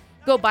 of these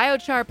Go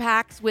Biochar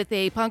packs with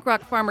a Punk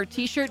Rock Farmer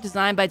t-shirt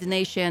designed by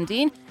Danae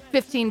Shandine.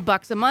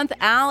 $15 a month.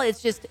 Al,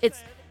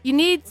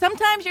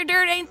 sometimes your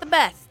dirt ain't the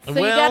best, so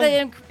you Well, got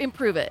to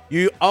improve it.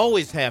 You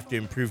always have to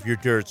improve your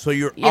dirt, so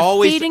you're You're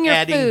always feeding your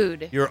adding.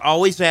 food. You're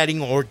always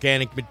adding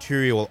organic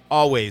material.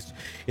 Always.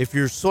 If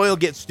your soil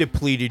gets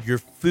depleted, your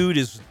food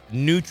is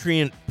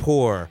nutrient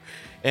poor,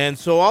 and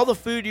so all the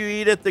food you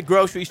eat at the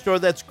grocery store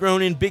that's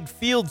grown in big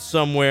fields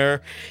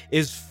somewhere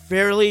is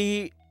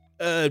fairly.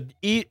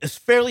 It's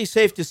fairly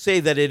safe to say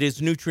that it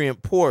is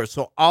nutrient poor.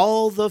 So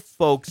all the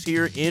folks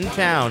here in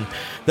town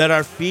that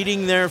are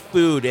feeding their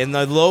food and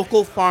the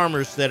local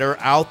farmers that are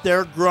out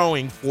there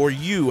growing for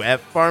you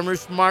at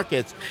farmers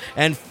markets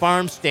and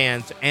farm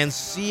stands and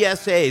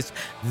CSAs,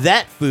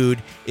 that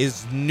food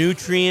is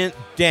nutrient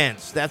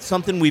dense. That's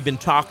something we've been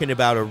talking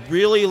about a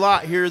really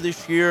lot here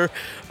this year.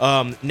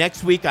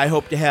 Next week, I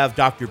hope to have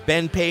Dr.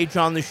 Ben Page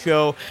on the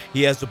show.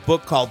 He has a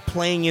book called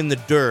Playing in the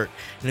Dirt,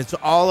 and it's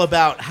all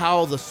about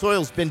how the soil's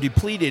been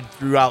depleted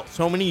throughout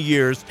so many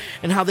years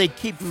and how they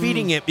keep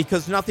feeding it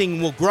because nothing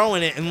will grow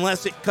in it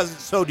because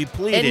it's so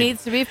depleted. It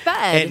needs to be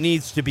fed. It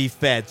needs to be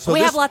fed. So we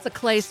this, have lots of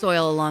clay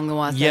soil along the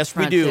Wasatch yes,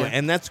 we Front, do, too.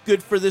 and that's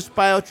good for this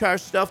biochar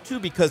stuff too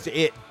because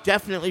it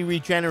definitely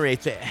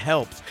regenerates. It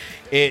helps.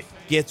 It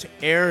gets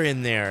air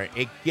in there.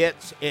 It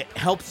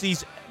helps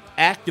these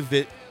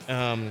activate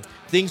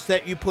things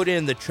that you put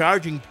in the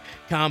charging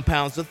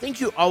compounds, the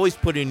things you always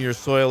put in your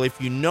soil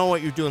if you know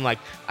what you're doing. Like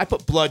I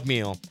put blood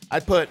meal, I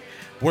put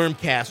worm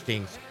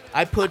castings,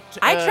 I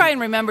try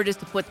and remember just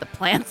to put the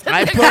plants in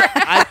I the put ground.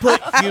 I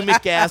put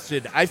humic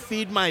acid. I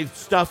feed my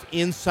stuff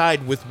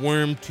inside with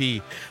worm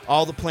tea.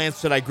 All the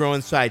plants that I grow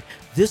inside.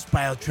 This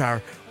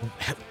biochar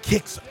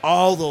kicks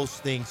all those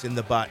things in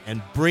the butt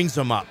and brings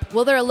them up.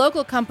 Well, they're a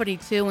local company,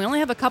 too. We only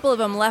have a couple of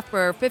them left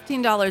for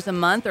 $15 a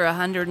month or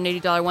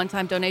 $180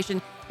 one-time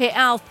donation. Hey,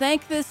 Al,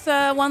 thank this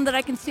one that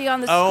I can see on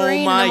the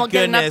screen, and then we'll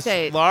goodness.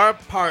 get an update. Laura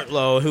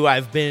Partlow, who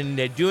I've been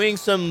doing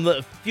some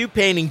few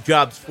painting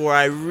jobs for,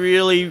 I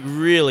really,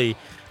 really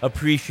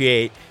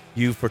appreciate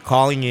you for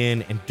calling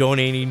in and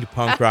donating to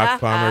Punk Rock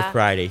Farmer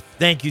Friday.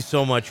 Thank you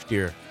so much,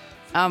 dear.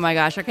 Oh, my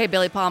gosh. Okay,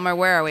 Billy Palmer,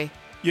 where are we?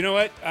 You know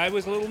what? I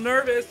was a little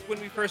nervous when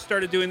we first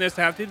started doing this.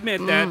 I have to admit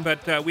that.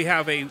 But we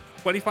have a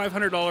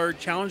 $2,500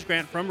 challenge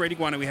grant from Red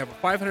Iguana. We have a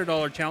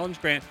 $500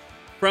 challenge grant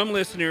from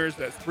listeners.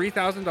 That's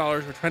 $3,000.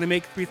 We're trying to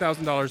make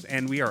 $3,000,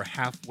 and we are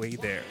halfway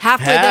there.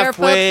 Halfway there,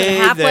 folks, and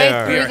halfway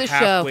there. through We are the show.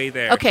 halfway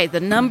there. Okay, the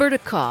number to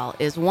call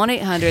is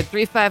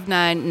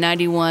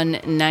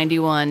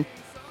 1-800-359-9191.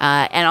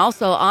 And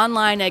also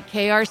online at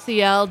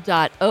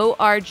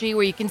krcl.org,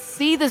 where you can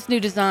see this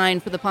new design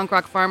for the Punk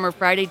Rock Farmer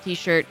Friday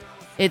t-shirt.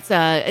 It's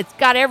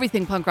got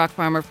everything Punk Rock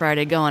Farmer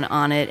Friday going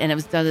on it, and it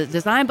was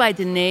designed by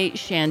Danae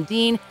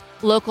Shandine,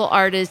 local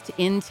artist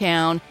in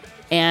town.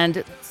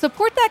 And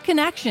support that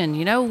connection.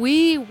 You know,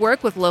 we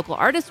work with local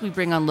artists. We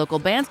bring on local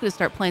bands. Going to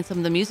start playing some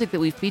of the music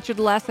that we've featured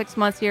the last 6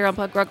 months here on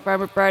Punk Rock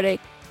Farmer Friday.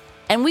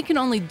 And we can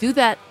only do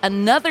that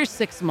another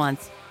 6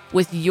 months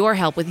with your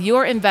help, with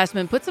your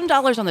investment. Put some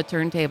dollars on the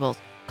turntables.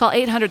 Call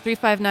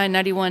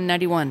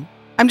 800-359-9191.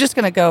 I'm just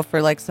going to go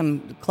for like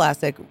some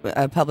classic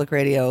public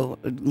radio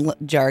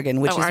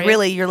jargon, which Oh, is are you?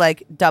 really, you're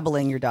like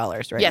doubling your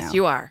dollars right now. Yes,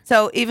 you are.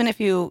 So even if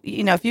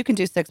if you can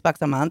do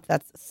 $6 a month,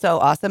 that's so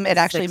awesome. It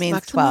actually means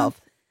 $6 a month?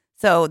 12.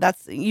 So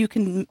that's, you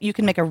can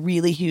make a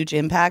really huge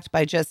impact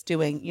by just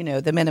doing,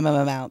 the minimum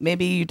amount.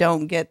 Maybe you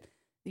don't get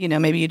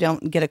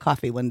a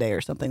coffee one day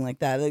or something like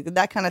that. Like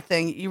that kind of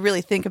thing. You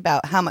really think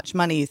about how much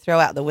money you throw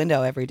out the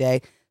window every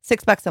day.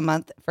 $6 a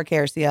month for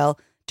KRCL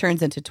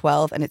turns into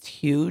 12, and it's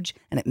huge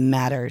and it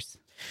matters.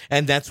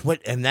 And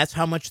that's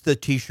how much the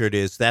t-shirt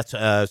is. That's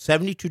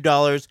 $72,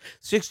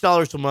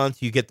 $6 a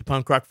month. You get the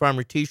Punk Rock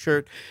Farmer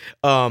t-shirt.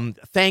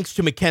 Thanks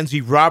to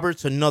Mackenzie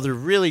Roberts, another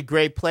really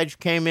great pledge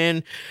came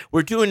in.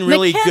 We're doing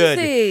really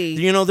Mackenzie!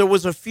 good. You know, there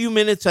was a few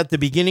minutes at the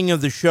beginning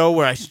of the show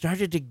where I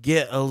started to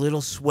get a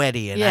little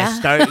sweaty, and I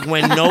started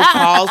when no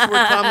calls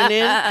were coming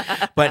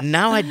in. But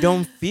now I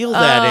don't feel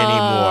that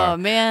anymore. Oh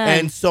man!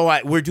 And so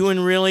we're doing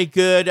really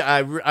good.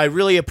 I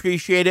really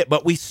appreciate it,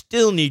 but we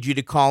still need you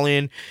to call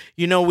in.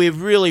 You know, we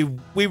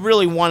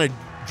really want to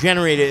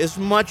generate it as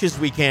much as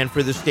we can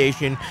for the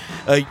station.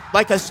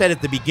 Like I said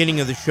at the beginning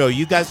of the show,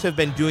 you guys have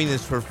been doing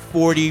this for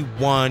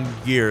 41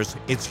 years.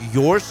 It's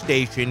your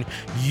station.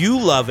 You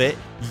love it.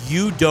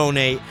 You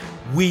donate.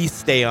 We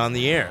stay on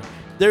the air.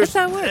 That's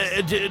how it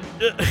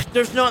works.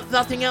 There's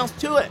nothing else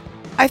to it.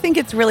 I think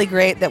it's really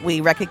great that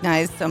we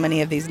recognize so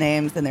many of these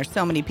names, and there's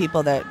so many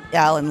people that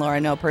Al and Laura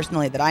know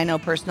personally, that I know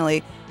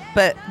personally.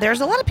 But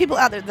there's a lot of people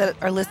out there that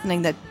are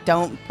listening that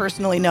don't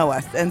personally know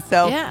us. And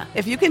so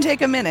if you can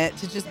take a minute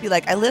to just be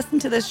like, I listen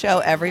to this show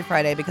every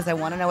Friday because I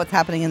want to know what's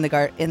happening in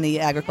the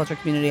agriculture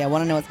community. I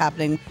want to know what's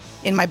happening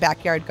in my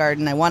backyard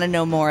garden. I want to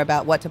know more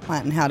about what to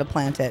plant and how to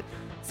plant it.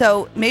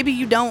 So maybe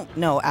you don't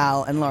know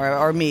Al and Laura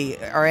or me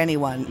or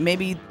anyone.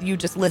 Maybe you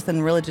just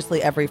listen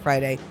religiously every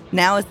Friday.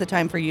 Now is the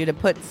time for you to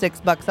put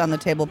 $6 on the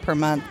table per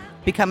month,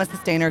 become a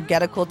sustainer,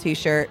 get a cool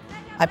t-shirt.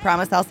 I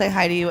promise I'll say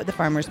hi to you at the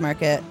farmer's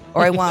market,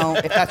 or I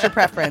won't, if that's your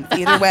preference.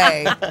 Either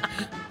way.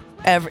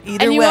 And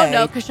you won't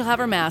know because she'll have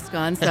her mask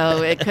on,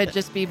 so it could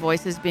just be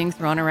voices being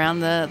thrown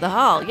around the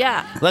hall.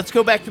 Yeah. Let's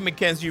go back to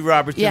Mackenzie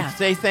Roberts and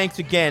say thanks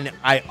again.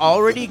 I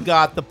already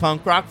got the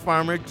Punk Rock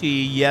Farmer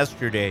tee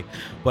yesterday,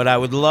 but I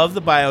would love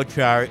the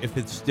biochar if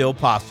it's still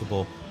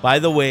possible. By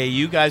the way,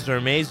 you guys are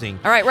amazing.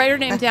 All right, write her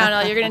name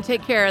down. You're going to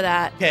take care of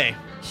that. Okay.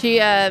 She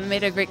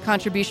made a great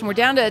contribution. We're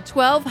down to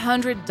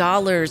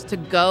 $1,200 to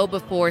go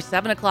before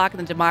 7 o'clock in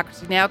the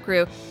Democracy Now!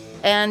 Crew.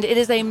 And it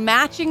is a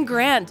matching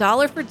grant,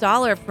 dollar for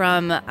dollar,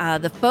 from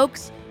the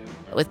folks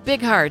with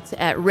big hearts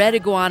at Red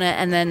Iguana,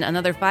 and then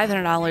another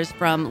 $500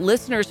 from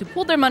listeners who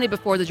pulled their money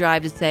before the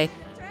drive to say,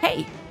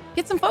 hey,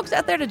 get some folks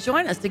out there to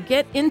join us to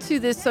get into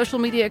this social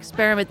media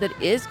experiment that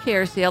is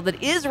KRCL,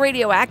 that is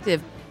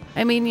radioactive.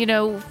 I mean, you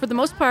know, for the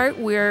most part,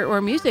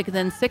 we're music. And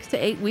then 6 to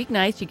 8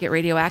 weeknights, you get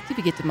Radioactive,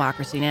 you get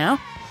Democracy Now!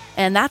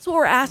 And that's what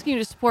we're asking you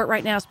to support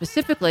right now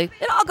specifically.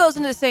 It all goes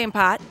into the same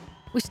pot.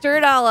 We stir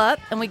it all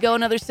up, and we go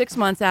another 6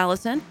 months,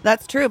 Allison.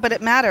 That's true, but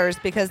it matters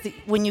because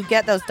when you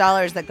get those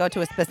dollars that go to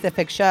a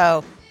specific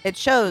show, it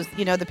shows,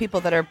 you know, the people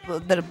that are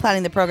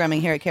planning the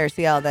programming here at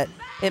KRCL that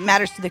it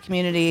matters to the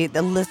community.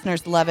 The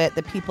listeners love it.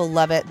 The people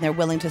love it, and they're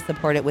willing to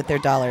support it with their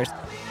dollars.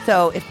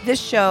 So if this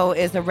show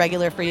is a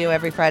regular for you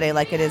every Friday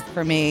like it is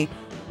for me,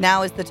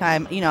 now is the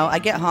time. You know, I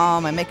get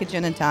home, I make a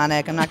gin and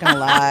tonic, I'm not going to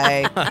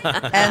lie.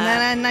 And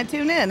then I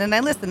tune in and I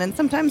listen. And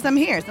sometimes I'm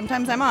here,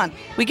 sometimes I'm on.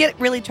 We get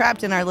really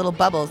trapped in our little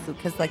bubbles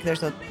because, like,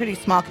 there's a pretty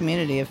small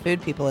community of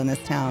food people in this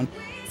town.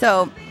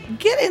 So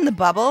get in the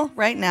bubble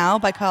right now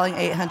by calling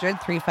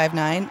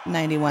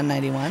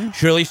 800-359-9191.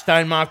 Shirley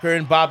Steinmacher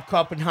and Bob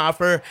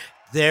Koppenhofer,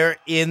 they're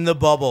in the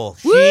bubble.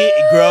 Woo!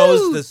 She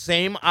grows the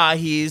same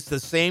ahis, the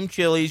same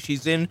chilies.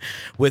 She's in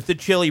with the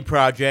Chili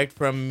Project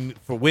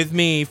with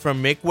me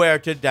from Mick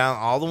Huerta down,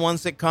 all the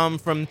ones that come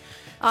from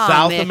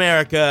South Mick.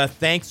 America.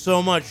 Thanks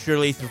so much,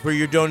 Shirley, for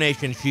your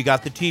donation. She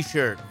got the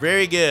T-shirt.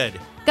 Very good.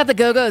 Got the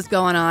Go-Go's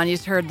going on. You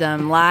just heard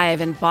them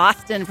live in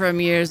Boston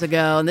from years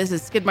ago. And this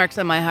is Skid Marks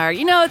on My Heart.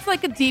 You know, it's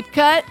like a deep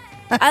cut.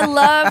 I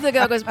love the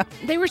Go-Go's.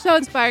 They were so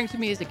inspiring to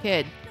me as a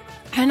kid.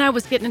 And I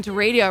was getting into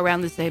radio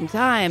around the same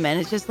time. And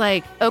it's just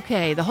like,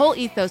 okay, the whole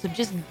ethos of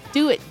just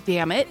do it,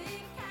 damn it,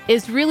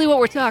 is really what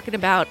we're talking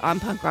about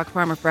on Punk Rock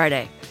Farmer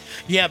Friday.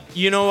 Yeah,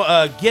 you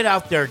know, get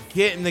out there,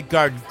 get in the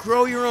garden,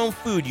 grow your own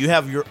food. You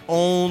have your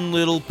own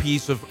little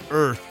piece of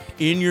earth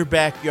in your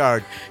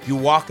backyard. You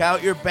walk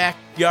out your back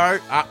door,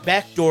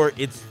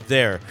 it's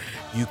there.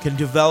 You can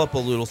develop a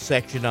little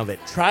section of it.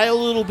 Try a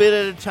little bit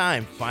at a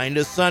time. Find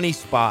a sunny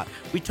spot.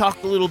 We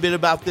talked a little bit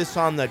about this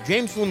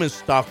James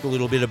Loomis talked a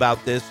little bit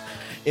about this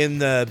in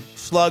the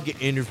Slug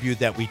interview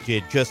that we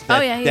did just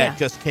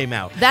came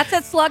out. That's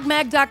at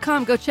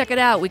slugmag.com. Go check it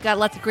out. We got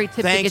lots of great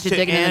tips to get you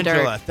digging in the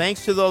dirt.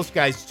 Thanks to those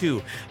guys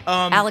too.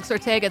 Alex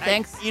Ortega,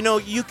 thanks. You know,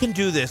 you can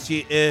do this.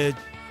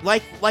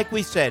 Like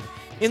we said,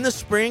 in the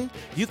spring,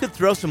 you could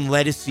throw some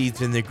lettuce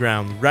seeds in the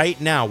ground right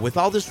now. With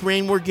all this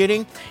rain we're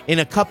getting, in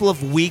a couple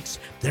of weeks,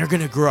 they're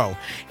going to grow.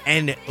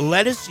 And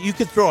lettuce, you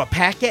could throw a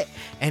packet,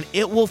 and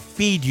it will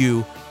feed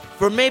you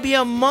for maybe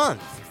a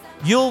month.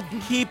 You'll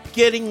keep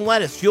getting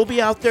lettuce. You'll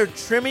be out there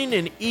trimming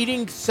and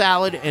eating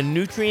salad and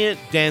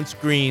nutrient-dense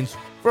greens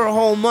for a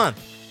whole month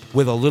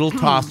with a little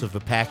toss of a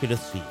packet of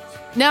seeds.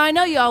 Now, I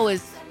know you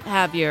always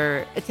have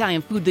your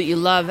Italian food that you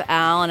love,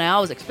 Al, and I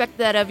always expect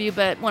that of you,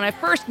 but when I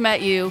first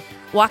met you,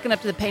 walking up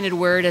to the Painted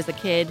Word as a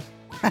kid,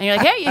 and you're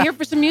like, hey, you here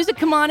for some music?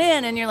 Come on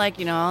in. And you're like,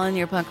 you know, all in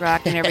your punk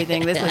rock and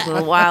everything. This was a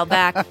little while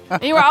back.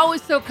 And you were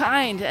always so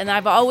kind, and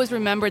I've always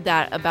remembered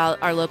that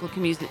about our local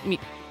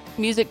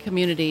music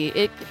community.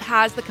 It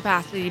has the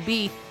capacity to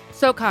be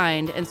so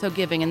kind and so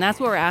giving. And that's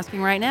what we're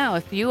asking right now.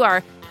 If you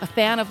are a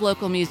fan of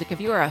local music, if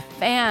you are a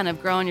fan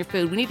of growing your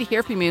food, we need to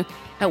hear from you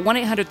at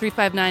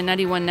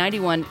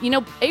 1-800-359-9191. You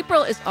know,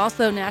 April is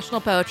also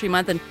National Poetry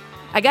Month, and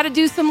I got to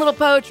do some little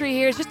poetry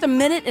here. It's just a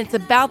minute. It's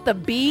about the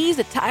bees.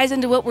 It ties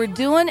into what we're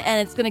doing, and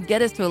it's going to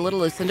get us to a little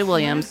Lucinda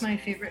Williams. One of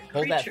my favorite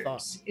Hold that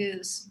creatures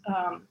is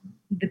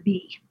the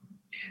bee,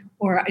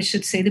 or I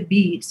should say the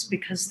bees,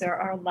 because there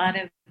are a lot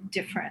of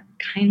different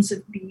kinds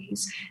of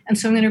bees. And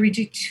so I'm going to read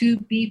you 2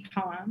 bee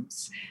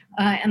poems.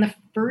 And the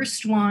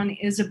first one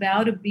is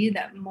about a bee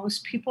that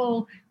most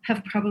people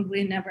have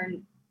probably never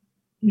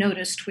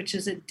noticed, which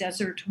is a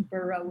desert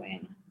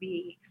burrowing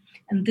bee.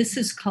 And this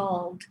is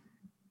called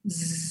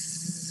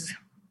Zzz.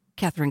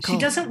 Catherine Cole. She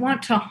doesn't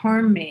want to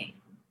harm me,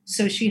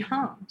 so she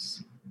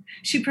hums.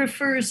 She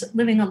prefers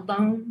living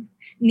alone,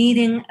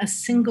 needing a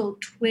single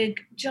twig,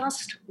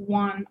 just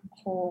one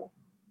hole.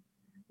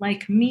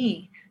 Like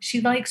me,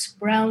 she likes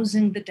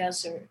browsing the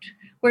desert,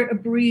 where a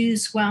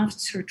breeze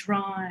wafts her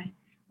dry,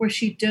 where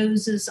she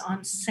dozes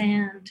on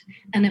sand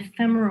and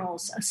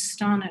ephemerals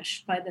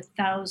astonished by the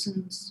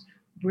thousands,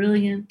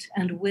 brilliant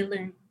and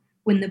willing,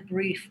 when the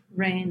brief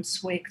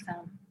rains wake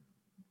them.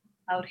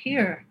 Out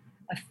here,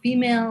 a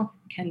female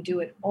can do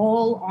it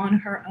all on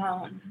her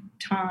own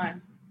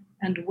time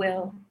and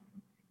will,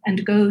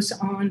 and goes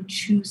on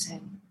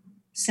choosing,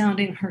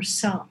 sounding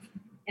herself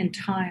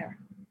entire,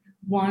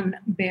 one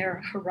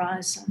bare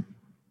horizon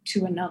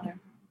to another.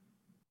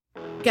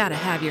 Gotta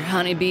have your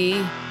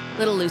honeybee.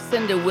 Little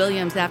Lucinda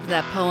Williams after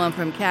that poem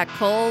from Cat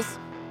Coles.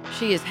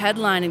 She is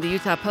headlining the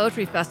Utah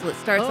Poetry Festival. It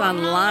starts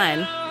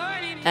online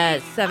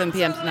at 7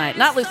 p.m. tonight.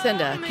 Not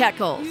Lucinda, Cat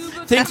Coles.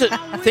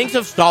 Things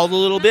have stalled a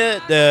little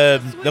bit.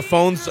 The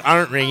phones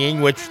aren't ringing,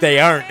 which they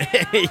aren't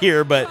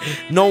here, but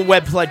no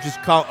web pledges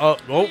call.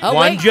 One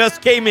wait.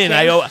 just came in.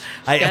 I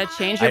gotta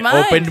change your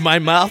mind. opened my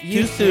mouth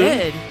You too soon.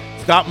 did.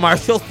 Scott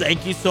Marshall,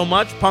 thank you so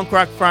much. Punk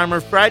Rock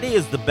Farmer Friday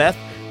is the best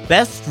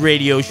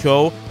radio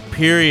show,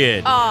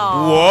 period.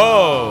 Aw.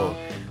 Whoa.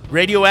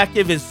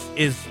 Radioactive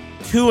is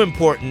too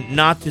important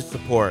not to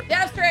support.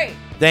 That's great.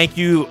 Thank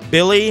you,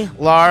 Billy,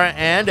 Laura,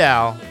 and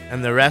Al,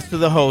 and the rest of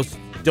the hosts.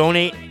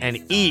 Donate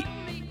and eat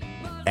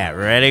at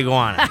Red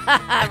Iguana.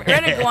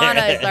 Red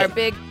Iguana is our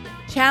big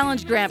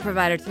challenge grant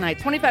provider tonight.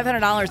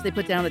 $2,500 they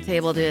put down on the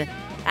table to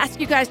ask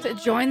you guys to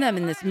join them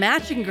in this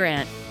matching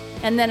grant.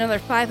 And then another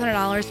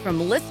 $500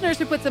 from listeners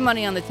who put some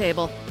money on the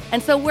table.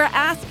 And so we're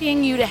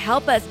asking you to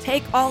help us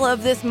take all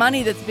of this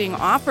money that's being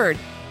offered.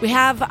 We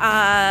have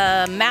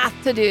math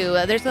to do.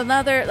 There's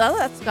another,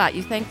 that's Scott.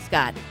 You thank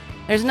Scott.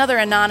 There's another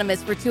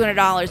anonymous for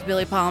 $200,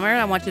 Billy Palmer.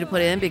 I want you to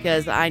put in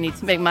because I need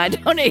to make my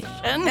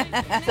donation.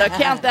 So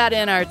count that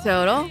in our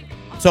total.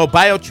 So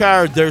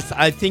biochar, there's,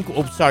 I think,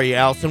 sorry,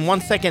 Allison,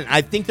 1 second.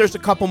 I think there's a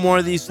couple more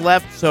of these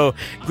left. So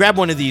grab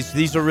one of these.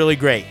 These are really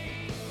great.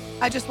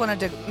 I just wanted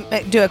to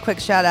do a quick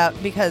shout out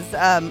because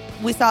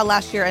we saw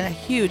last year a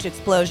huge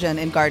explosion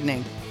in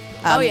gardening.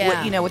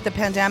 With the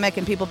pandemic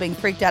and people being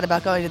freaked out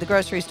about going to the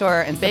grocery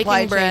store and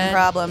supply chain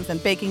problems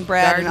and baking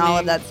bread and all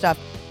of that stuff.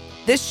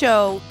 This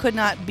show could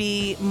not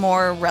be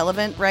more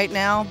relevant right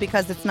now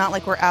because it's not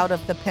like we're out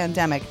of the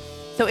pandemic.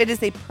 So it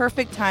is a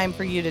perfect time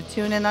for you to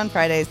tune in on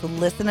Fridays,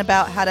 listen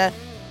about how to,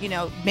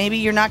 maybe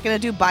you're not going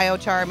to do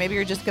biochar. Maybe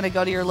you're just going to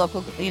go to your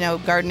local,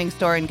 gardening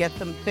store and get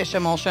some fish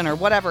emulsion or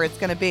whatever it's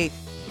going to be.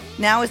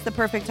 Now is the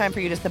perfect time for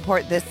you to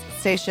support this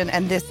station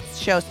and this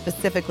show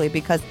specifically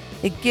because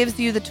it gives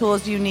you the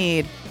tools you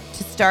need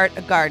to start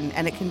a garden.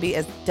 And it can be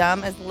as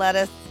dumb as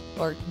lettuce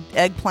or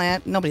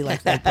eggplant. Nobody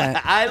likes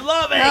eggplant. I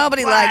love it.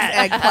 Nobody likes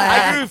eggplant.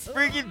 I grew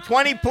freaking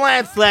 20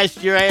 plants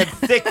last year. I had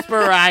 6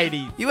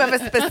 varieties. You have a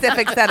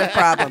specific set of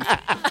problems.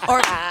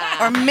 Or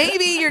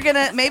maybe you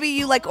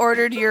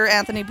ordered your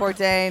Anthony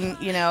Bourdain,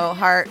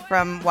 heart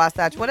from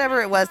Wasatch,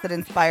 whatever it was that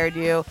inspired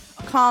you.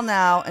 Call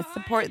now and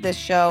support this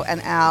show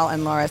and Al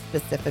and Laura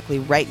specifically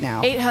right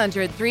now.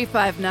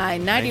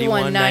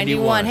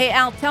 800-359-9191. Hey,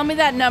 Al, tell me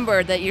that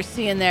number that you're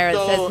seeing there. It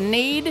says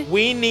need.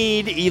 We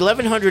need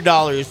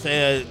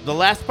 $1,100. The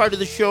last part of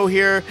the show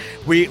here,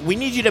 we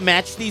need you to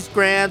match these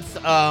grants.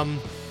 I'm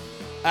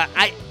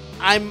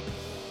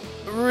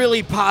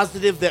really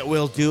positive that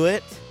we'll do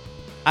it.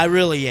 I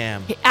really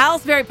am. Hey,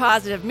 Al's very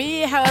positive.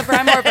 Me, however,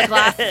 I'm more of a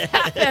glass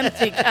half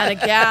empty kind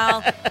of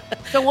gal.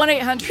 So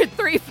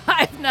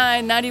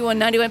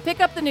 1-800-359-9191. Pick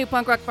up the new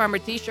Punk Rock Farmer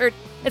t-shirt.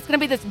 It's going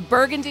to be this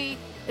burgundy.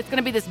 It's going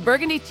to be this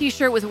burgundy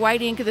t-shirt with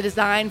white ink, the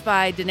design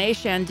by Danae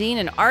Shandine,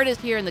 an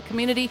artist here in the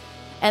community.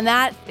 And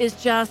that is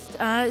just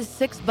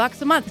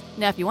 $6 a month.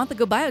 Now, if you want the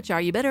Go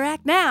Biochar, you better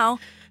act now.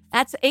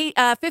 That's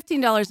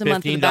 $15 a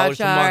month for the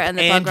Biochar and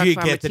the Punk Rock you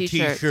Farmer get the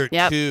t-shirt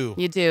yep, too.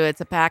 You do.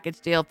 It's a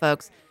package deal,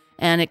 folks.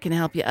 And it can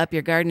help you up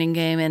your gardening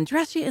game and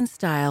dress you in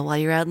style while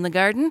you're out in the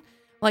garden,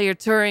 while you're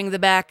touring the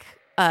back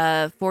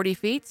 40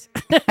 feet.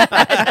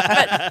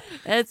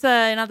 It's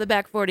not the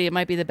back 40. It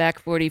might be the back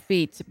 40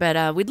 feet.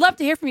 But we'd love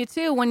to hear from you,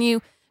 too. When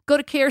you go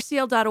to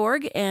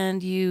krcl.org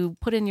and you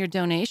put in your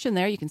donation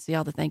there, you can see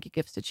all the thank you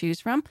gifts to choose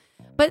from.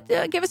 But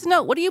give us a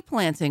note. What are you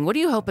planting? What are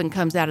you hoping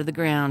comes out of the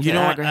ground?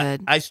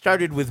 I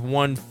started with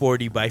one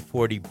 40 by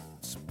 40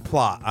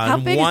 plot How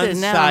on big is one it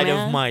now, side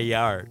man? of my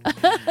yard.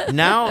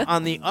 Now,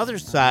 on the other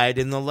side,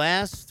 in the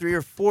last 3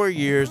 or 4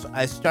 years,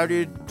 I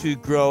started to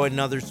grow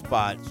another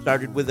spot.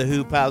 Started with a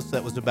hoop house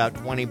that was about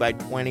 20 by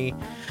 20,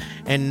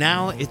 and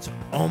now it's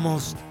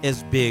almost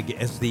as big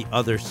as the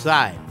other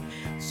side.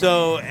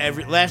 So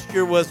last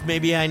year was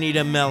maybe I need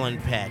a melon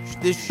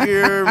patch. This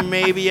year,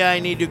 maybe I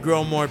need to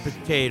grow more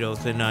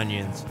potatoes and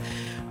onions.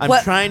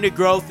 I'm trying to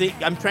grow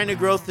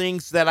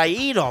things that I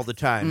eat all the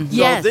time. So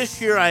Yes. this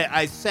year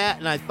I sat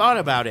and I thought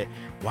about it.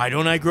 Why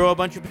don't I grow a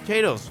bunch of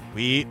potatoes?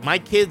 My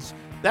kids,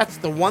 that's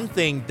the one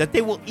thing that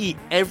they will eat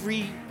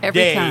every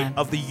day time.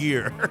 of the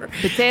year.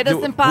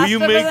 Potatoes and pasta Will you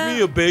for make them?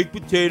 me a baked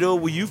potato?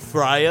 Will you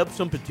fry up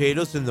some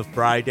potatoes in the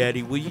fry,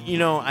 Daddy? Will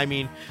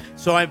you,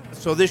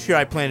 so this year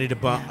I planted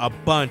a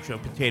bunch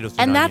of potatoes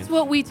and And that's onions.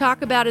 what we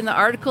talk about in the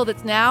article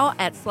that's now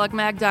at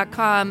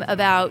slugmag.com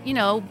about,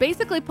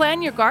 basically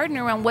plan your garden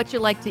around what you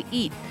like to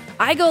eat.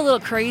 I go a little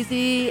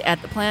crazy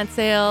at the plant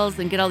sales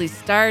and get all these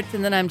starts,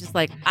 and then I'm just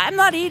like, I'm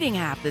not eating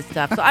half this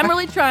stuff. So I'm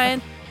really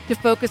trying to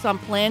focus on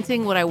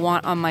planting what I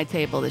want on my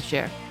table this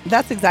year.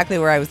 That's exactly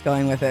where I was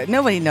going with it.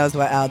 Nobody knows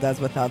what Al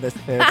does with all this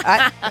food.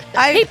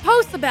 He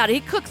posts about it. He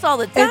cooks all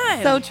the time.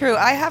 It's so true.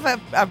 I have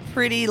a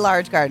pretty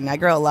large garden. I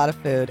grow a lot of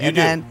food. You and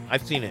do. then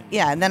I've seen it.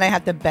 yeah, and then I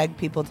have to beg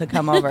people to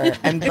come over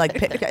and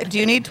pick. Do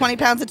you need 20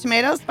 pounds of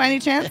tomatoes by any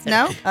chance?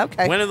 No?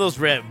 Okay. When are those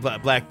red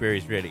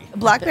blackberries ready?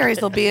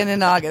 Blackberries will be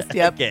in August.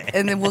 Yep. Okay.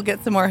 And then we'll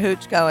get some more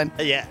hooch going.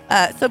 Yeah.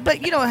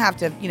 But you don't have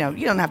to,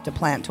 you don't have to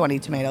plant 20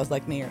 tomatoes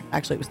like me. Or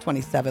actually, it was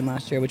 27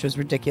 last year, which was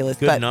ridiculous.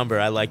 Good but number.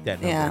 I like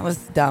that number. yeah, it was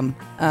dumb.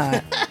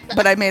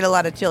 But I made a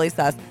lot of chili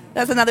sauce.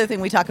 That's another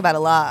thing we talk about a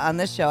lot on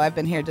this show. I've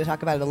been here to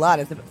talk about it a lot,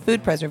 is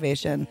food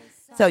preservation.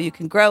 So you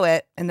can grow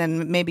it, and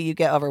then maybe you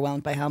get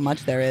overwhelmed by how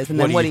much there is, and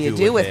then what do you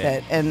do with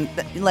it? And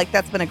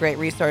that's been a great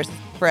resource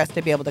for us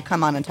to be able to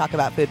come on and talk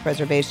about food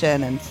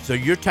preservation. And so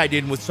you're tied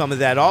in with some of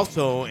that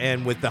also,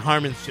 and with the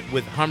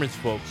Harmon's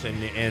folks,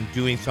 and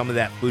doing some of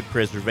that food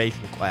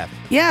preservation class.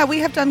 yeah, we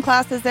have done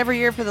classes every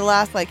year for the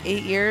last 8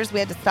 years. We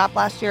had to stop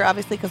last year,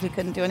 obviously, because we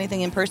couldn't do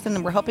anything in person,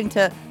 and we're hoping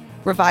to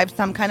revive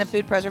some kind of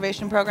food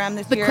preservation program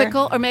this The year.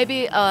 Quickle, or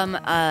maybe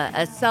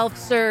a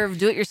self-serve,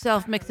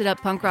 do-it-yourself,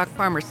 mix-it-up punk rock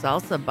farmer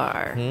salsa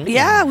bar. Mm-hmm.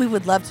 Yeah, we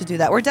would love to do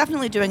that. We're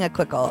definitely doing a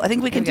Quickle. I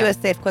think we can do a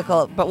safe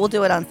Quickle, but we'll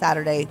do it on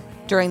Saturday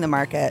during the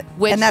market.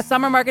 Which and that's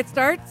summer market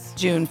starts?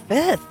 June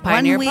 5th.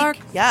 Pioneer 1 week. Park?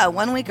 Yeah,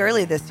 1 week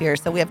early this year.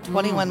 So we have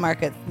 21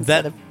 markets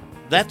instead of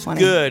That's 20.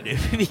 good,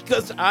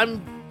 because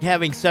I'm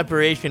having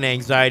separation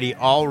anxiety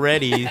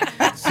already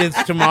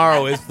since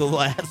tomorrow is the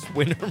last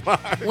winter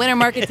market. Winter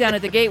market down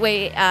at the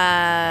Gateway, 10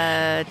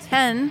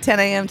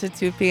 a.m. to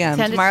 2 p.m.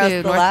 10 to Tomorrow's 2,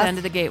 the north last end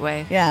of the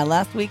Gateway. Yeah,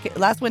 last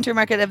winter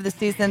market of the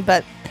season,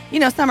 but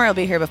summer will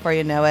be here before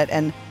you know it.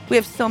 And we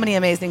have so many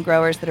amazing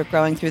growers that are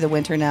growing through the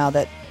winter now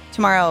that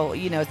tomorrow,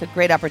 it's a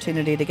great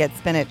opportunity to get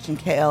spinach and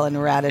kale and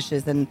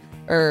radishes and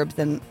herbs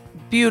and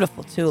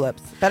beautiful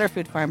tulips. Better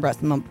Food Farm brought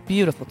some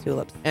beautiful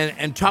tulips.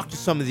 And talk to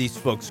some of these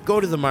folks. Go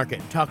to the market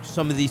and talk to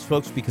some of these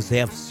folks, because they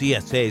have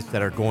CSAs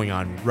that are going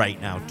on right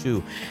now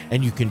too,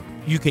 and you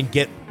can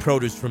get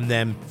produce from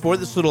them for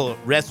this little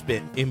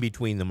respite in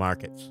between the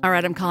markets. All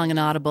right, I'm calling an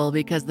audible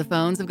because the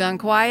phones have gone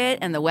quiet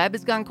and the web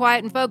has gone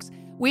quiet. And folks,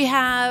 we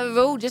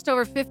have just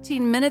over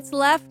 15 minutes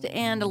left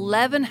and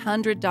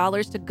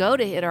 $1,100 to go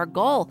to hit our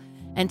goal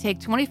and take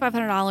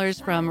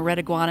 $2,500 from Red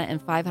Iguana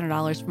and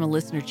 $500 from a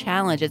listener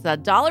challenge. It's a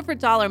dollar for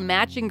dollar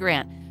matching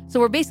grant. So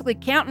we're basically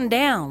counting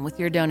down with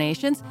your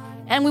donations.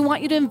 And we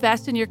want you to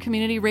invest in your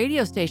community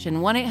radio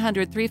station,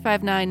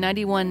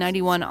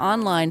 1-800-359-9191,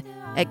 online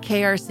at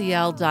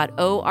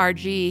krcl.org.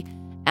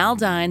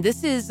 Aldine,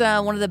 this is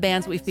one of the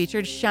bands that we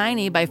featured,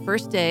 Shiny by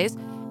First Days.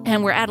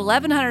 And we're at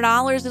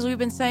 $1,100, as we've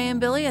been saying,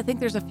 Billy. I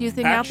think there's a few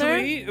things out there.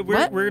 Actually,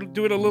 What? we're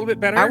doing a little bit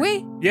better. Are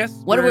we? Yes.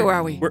 Where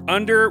are we?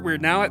 We're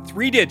now at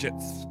 3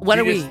 digits. What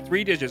are we?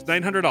 3 digits,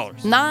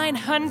 $900.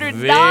 $900.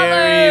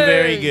 Very,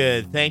 very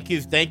good. Thank you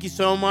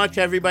so much,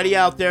 everybody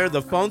out there.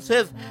 The phones,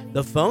 or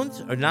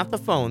not the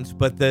phones,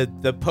 but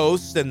the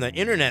posts and the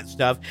internet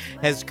stuff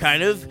has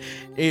kind of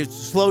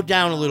slowed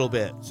down a little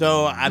bit.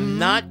 So I'm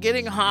not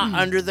getting hot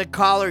under the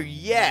collar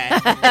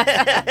yet.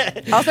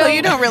 Also,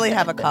 you don't really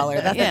have a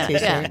collar. That's Yeah, a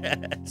t-shirt. yeah.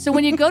 So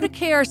when you go to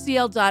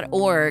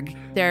krcl.org,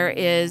 there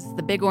is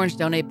the big orange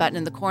donate button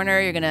in the corner.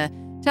 You're going to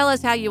tell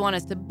us how you want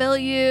us to bill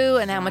you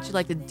and how much you'd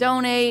like to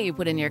donate. You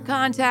put in your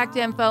contact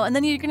info, and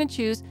then you're going to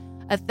choose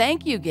a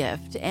thank you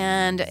gift.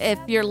 And if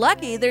you're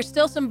lucky, there's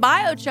still some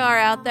biochar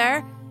out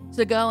there,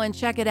 so go and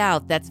check it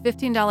out. That's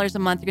 $15 a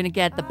month. You're going to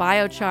get the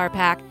biochar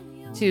pack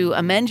to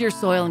amend your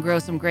soil and grow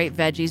some great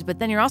veggies. But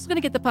then you're also going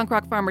to get the Punk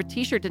Rock Farmer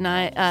t-shirt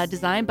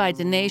designed by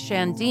Danae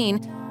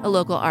Shandine, a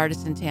local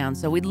artist in town.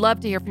 So we'd love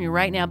to hear from you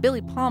right now.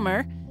 Billy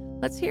Palmer,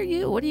 let's hear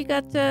you. What do you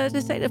got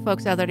to say to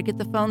folks out there to get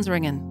the phones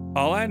ringing?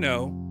 All I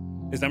know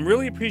is I'm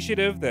really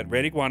appreciative that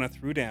Red Iguana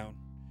threw down,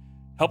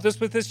 helped us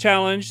with this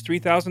challenge.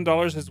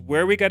 $3,000 is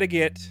where we got to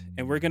get,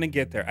 and we're going to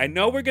get there. I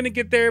know we're going to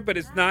get there, but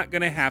it's not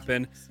going to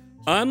happen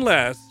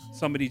unless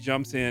somebody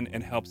jumps in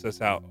and helps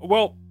us out.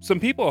 Well, some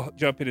people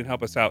jump in and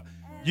help us out.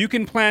 You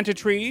can plant a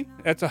tree.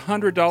 That's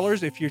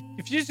 $100 if you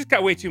just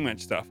got way too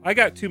much stuff. I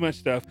got too much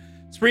stuff.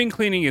 Spring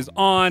cleaning is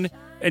on,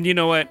 and you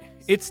know what?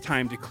 It's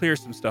time to clear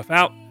some stuff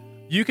out.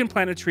 You can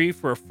plant a tree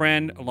for a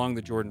friend along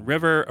the Jordan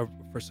River, or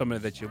for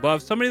somebody that you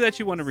love, somebody that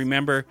you want to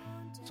remember.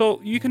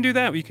 So you can do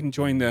that. You can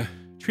join the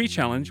tree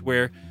challenge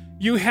where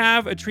you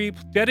have a tree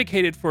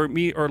dedicated for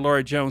me or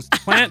Laura Jones to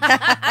plant.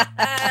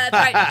 That's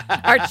right.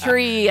 Our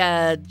tree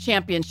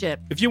championship.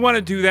 If you want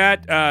to do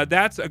that,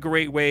 that's a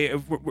great way.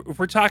 If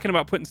we're talking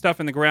about putting stuff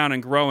in the ground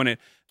and growing it,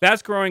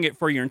 that's growing it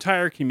for your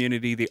entire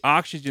community, the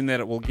oxygen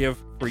that it will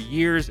give for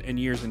years and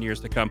years and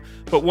years to come.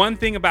 But one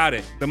thing about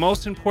it, the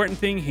most important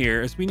thing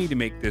here is we need to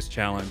make this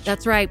challenge.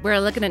 That's right. We're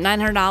looking at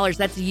 $900.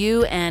 That's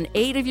you and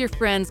 8 of your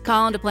friends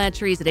calling to plant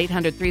trees at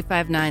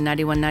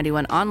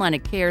 800-359-9191, online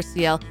at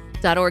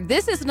krcl.org.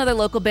 This is another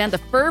local band, the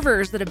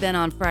Fervors, that have been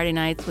on Friday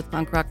nights with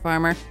Punk Rock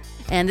Farmer.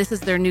 And this is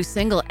their new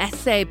single,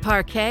 Essay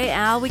Parquet.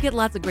 Al, we get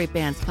lots of great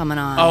bands coming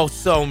on. Oh,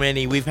 so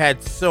many. We've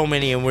had so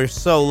many, and we're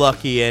so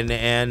lucky. And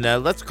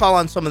let's call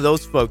on some of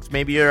those folks.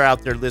 Maybe you're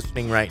out there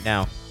listening right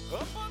now.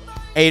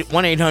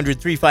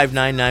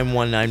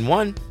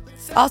 1-800-359-9191.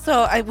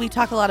 Also, we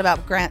talk a lot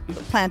about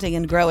planting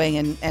and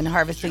growing and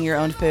harvesting your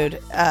own food.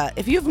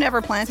 If you've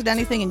never planted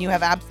anything and you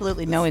have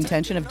absolutely no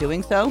intention of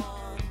doing so,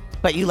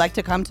 but you like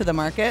to come to the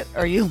market,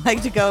 or you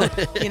like to go,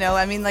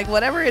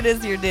 whatever it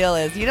is your deal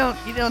is, you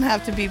don't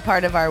have to be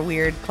part of our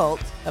weird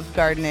cult of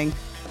gardening.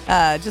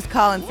 Just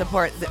call and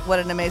support what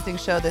an amazing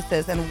show this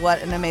is, and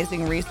what an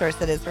amazing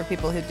resource it is for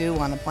people who do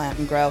want to plant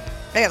and grow.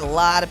 They get a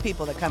lot of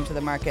people that come to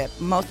the market,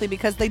 mostly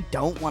because they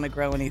don't want to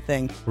grow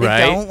anything.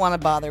 They don't want to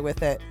bother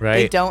with it. Right.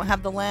 They don't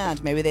have the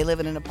land. Maybe they live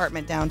in an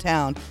apartment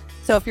downtown.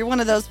 So if you're one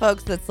of those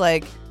folks that's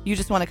like, you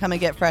just want to come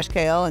and get fresh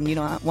kale and you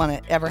don't want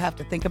to ever have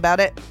to think about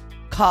it,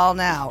 call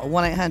now,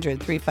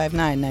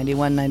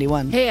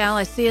 1-800-359-9191. Hey, Al,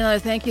 I see another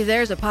thank you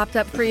there. Is it popped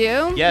up for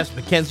you? Yes,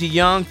 Mackenzie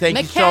Young, thank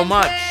you so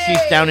much. She's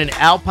down in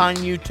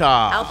Alpine,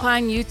 Utah.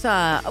 Alpine,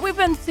 Utah. We've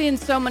been seeing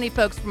so many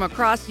folks from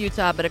across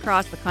Utah, but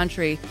across the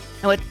country.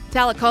 And with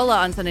Talacola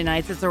on Sunday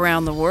nights, it's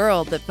around the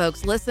world that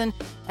folks listen.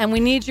 And we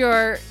need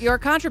your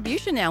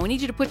contribution now. We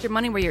need you to put your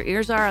money where your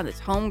ears are on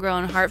this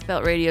homegrown,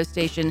 heartfelt radio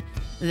station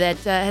that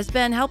has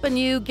been helping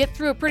you get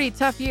through a pretty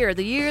tough year.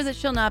 The year that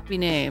shall not be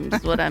named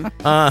is what I'm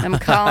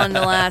calling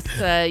the last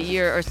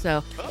year or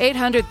so.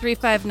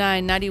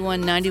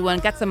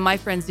 800-359-9191. Got some My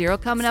Friend Zero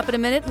coming up in a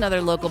minute,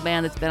 another local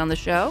band that's been on the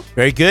show.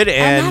 Very good.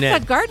 And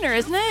that's Gardner,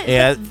 isn't it?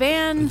 Yeah.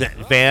 Van.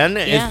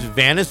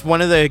 Van is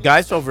one of the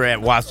guys over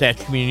at Wasatch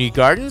Community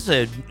Gardens,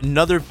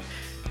 another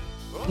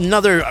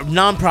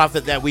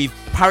nonprofit that we've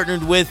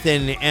partnered with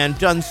and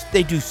done.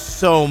 They do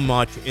so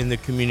much in the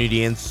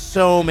community and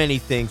so many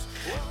things,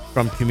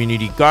 from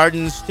community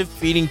gardens to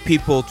feeding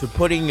people to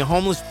putting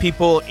homeless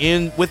people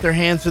in with their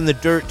hands in the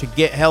dirt to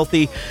get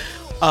healthy.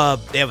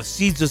 They have a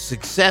Seeds of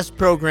Success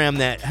program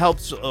that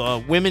helps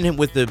women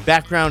with the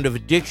background of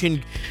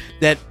addiction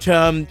that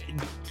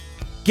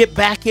get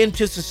back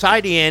into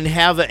society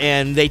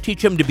and they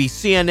teach them to be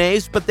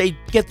CNAs, but they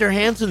get their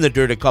hands in the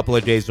dirt a couple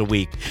of days a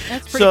week.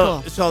 That's pretty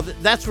cool. So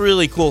that's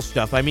really cool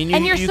stuff. I mean, you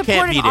you're can't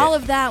supporting beat all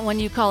it. of that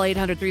when you call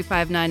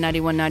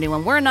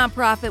 800-359-9191. We're a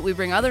nonprofit. We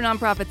bring other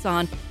nonprofits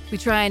on. We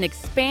try and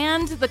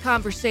expand the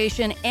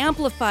conversation,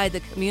 amplify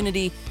the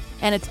community,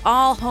 and it's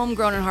all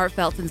homegrown and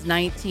heartfelt since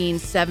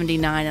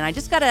 1979. And I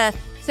just got to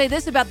say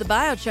this about the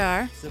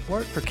biochar.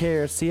 Support for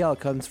KRCL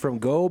comes from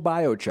Go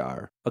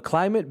Biochar, a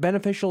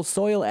climate-beneficial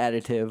soil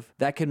additive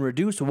that can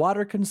reduce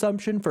water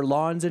consumption for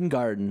lawns and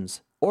gardens.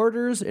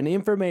 Orders and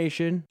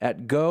information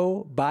at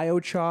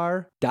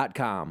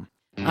gobiochar.com.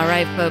 All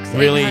right, folks.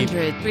 Really,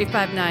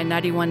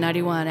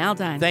 800-359-9191.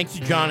 Aldine. Thanks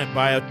to John at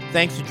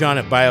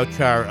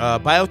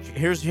Biochar.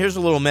 Here's a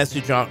little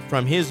message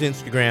from his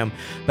Instagram.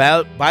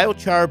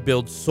 Biochar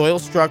builds soil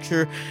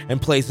structure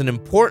and plays an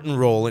important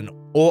role in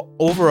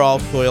overall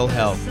soil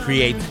health.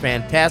 Creates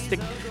fantastic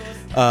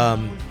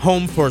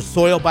home for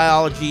soil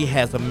biology,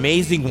 has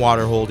amazing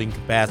water holding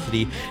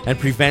capacity, and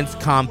prevents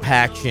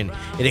compaction.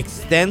 It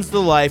extends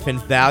the life and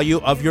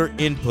value of your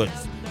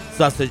inputs,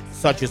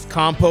 such as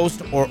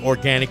compost or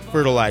organic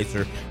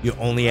fertilizer. You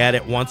only add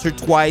it once or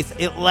twice.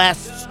 It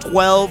lasts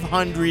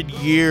 1,200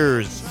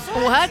 years.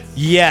 What?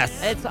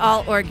 Yes. It's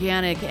all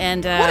organic.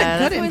 And what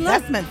a good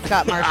investment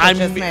Scott Marshall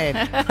just made.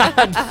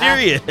 I'm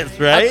serious,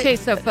 right? Okay,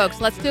 so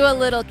folks, let's do a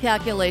little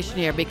calculation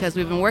here because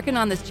we've been working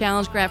on this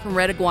challenge grant from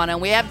Red Iguana,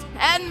 and we have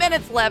 10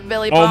 minutes left,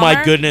 Billy Palmer. Oh,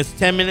 my goodness.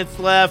 10 minutes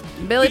left.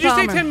 Billy Did you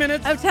Palmer. say 10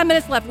 minutes? Oh, 10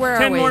 minutes left. Where are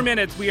we? 10 more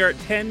minutes. We are at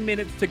 10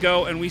 minutes to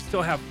go, and we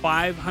still have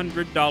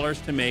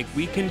 $500 to make.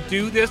 We can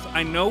do this.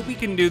 I know we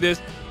can do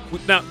this.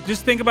 Now,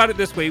 just think about it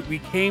this way. We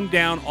came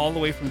down all the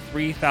way from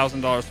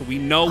 $3,000, so we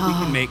know we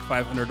can make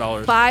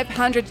 $500.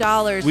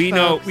 $500, We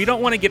know folks. we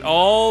don't want to get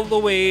all the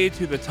way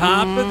to the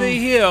top of the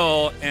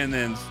hill and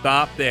then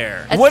stop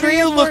there. What are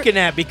you looking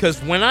at?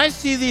 Because when I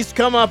see these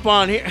come up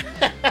on here,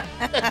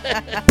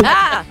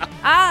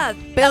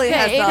 Billy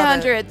okay, has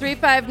all the-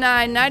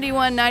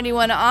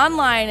 800-359-9191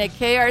 online at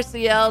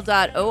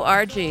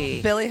krcl.org.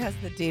 Billy has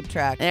the deep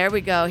track. There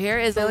we go. Here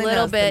is Billy a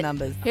little knows the bit.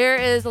 numbers. Here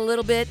is a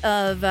little bit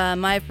of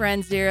my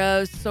friend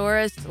Zero,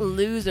 sorest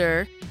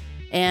loser,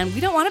 and we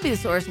don't want to be the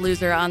sorest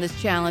loser on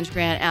this challenge,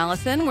 Grant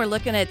Allison. We're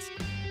looking at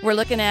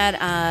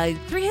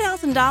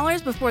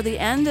 $3,000 before the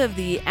end of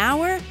the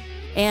hour,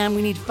 and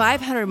we need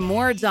 $500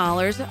 more.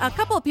 A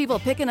couple of people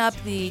picking up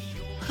the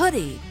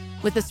hoodie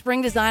with the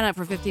spring design on it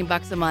for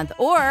 $15 a month,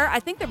 or I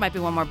think there might be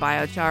one more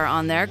biochar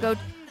on there. Go to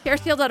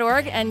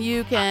caresteel.org and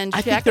you can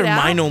I check think there it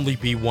out. might only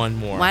be one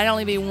more. Might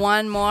only be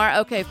one more.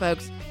 Okay,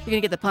 folks. You're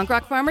going to get the Punk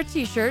Rock Farmer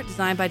t-shirt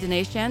designed by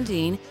Danae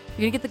Shandine.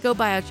 You're going to get the Go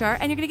Biochar,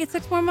 and you're going to get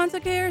 6 more months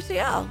of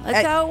KRCL.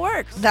 That's how it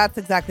works. That's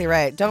exactly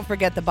right. Don't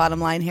forget the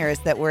bottom line here is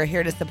that we're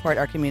here to support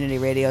our community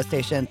radio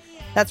station.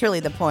 That's really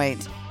the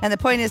point. And the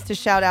point is to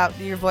shout out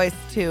your voice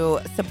to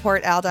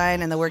support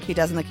Aldine and the work he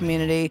does in the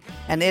community.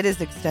 And it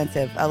is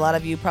extensive. A lot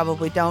of you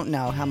probably don't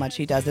know how much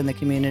he does in the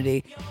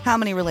community, how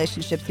many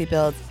relationships he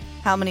builds,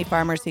 how many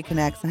farmers he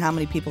connects, and how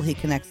many people he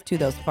connects to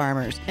those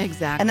farmers.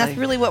 Exactly. And that's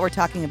really what we're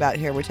talking about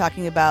here. We're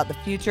talking about the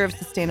future of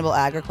sustainable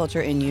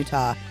agriculture in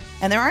Utah.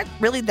 And there aren't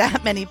really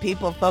that many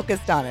people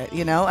focused on it,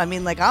 you know? I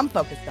mean, like, I'm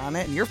focused on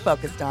it, and you're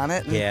focused on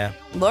it. And Yeah.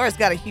 Laura's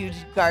got a huge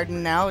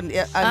garden now. And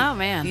Oh,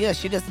 man. Yeah,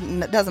 she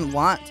doesn't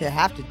want to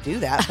have to do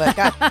that, but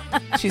God,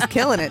 she's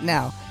killing it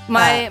now.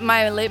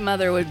 My late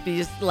mother would be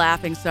just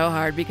laughing so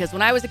hard because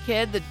when I was a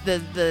kid,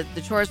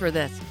 the chores were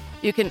this.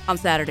 You can, on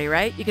Saturday,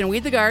 right? You can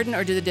weed the garden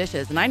or do the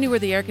dishes. And I knew where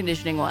the air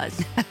conditioning was.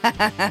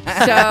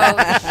 So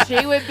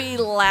she would be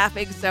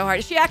laughing so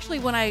hard. She actually,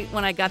 when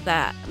I got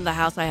the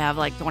house I have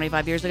like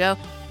 25 years ago,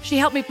 she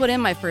helped me put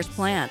in my first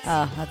plants.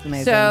 Oh, that's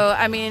amazing. So,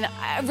 I mean,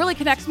 it really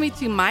connects me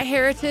to my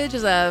heritage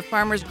as a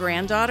farmer's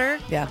granddaughter.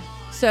 Yeah.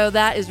 So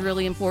that is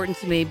really important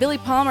to me. Billy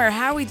Palmer,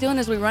 how are we doing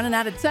as we're running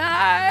out of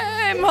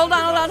time? Hold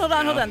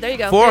on. There you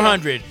go.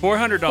 $400.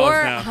 $400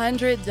 now.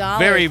 $400.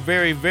 Very,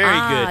 very, very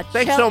good.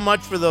 Thanks Chel- so much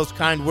for those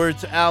kind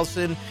words,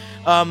 Allison.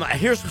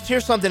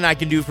 Here's something I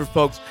can do for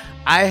folks.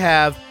 I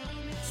have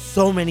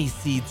so many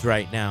seeds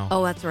right now.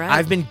 Oh, that's right.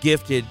 I've been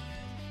gifted.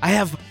 I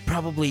have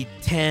probably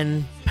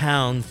 10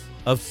 pounds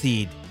of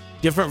seed,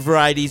 different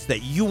varieties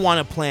that you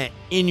want to plant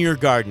in your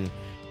garden.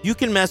 You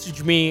can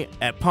message me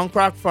at Punk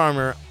Rock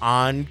Farmer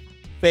on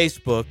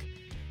Facebook,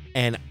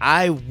 and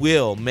I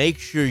will make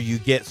sure you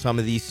get some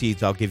of these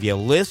seeds. I'll give you a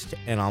list,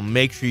 and I'll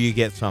make sure you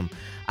get some.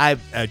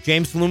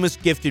 James Loomis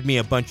gifted me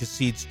a bunch of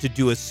seeds to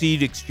do a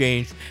seed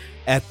exchange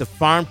at the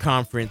farm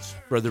conference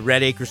for the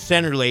Red Acre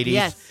Center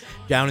ladies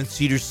down in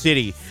Cedar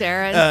City.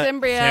 Sarah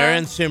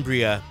and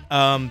Cimbria.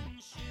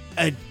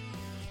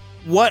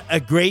 What a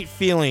great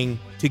feeling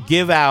to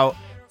give out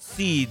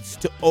seeds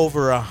to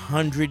over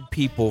 100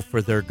 people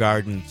for their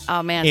gardens.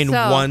 Oh, man. In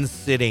So, one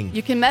sitting.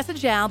 You can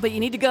message Al, but you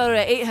need to go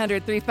to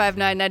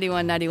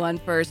 800-359-9191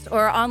 first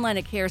or online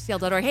at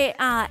krcl.org. Hey,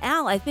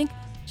 Al, I think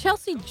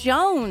Chelsea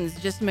Jones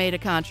just made a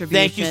contribution.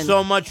 Thank you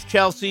so much,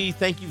 Chelsea.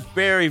 Thank you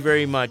very,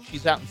 very much.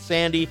 She's out in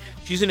Sandy.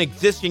 She's an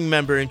existing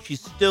member, and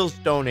she's still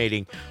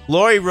donating.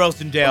 Lori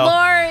Rosendale.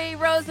 Lori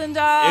Rosendahl.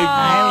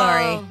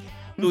 Hi, Lori.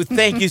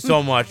 Thank you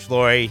so much,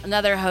 Lori.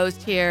 Another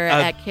host here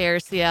at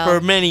KRCL. For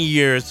many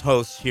years,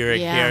 host here at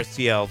Yeah.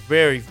 KRCL.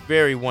 Very,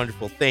 very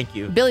wonderful. Thank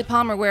you. Billy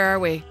Palmer, where are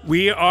we?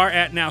 We are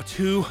at now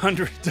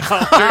 $200.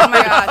 Oh,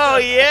 my gosh. Oh,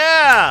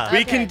 yeah.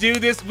 We can do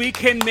this. We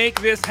can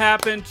make this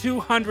happen.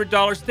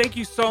 $200. Thank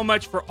you so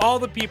much for all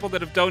the people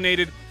that have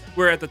donated.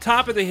 We're at the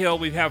top of the hill.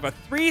 We have a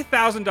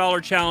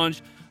 $3,000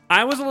 challenge.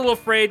 I was a little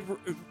afraid.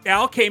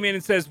 Al came in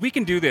and says, we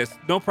can do this.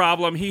 No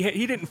problem.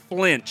 He didn't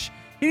flinch.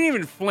 He didn't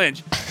even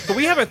flinch. So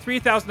we have a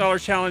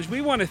 $3,000 challenge.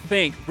 We want to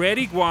thank Red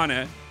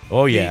Iguana.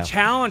 Oh, yeah. The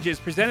challenge is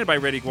presented by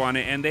Red Iguana,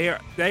 and they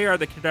are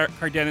the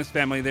Cardenas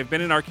family. They've been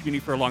in our community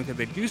for a long time.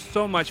 They do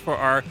so much for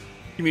our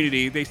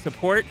community. They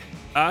support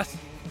us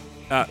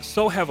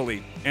so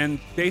heavily, and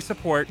they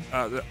support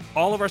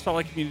all of our Salt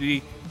Lake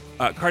community.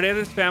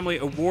 Cardenas family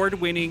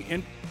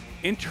award-winning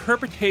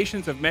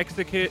interpretations of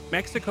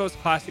Mexico's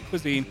classic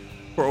cuisine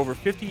for over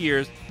 50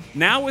 years,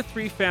 now with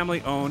 3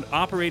 family-owned,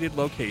 operated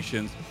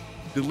locations.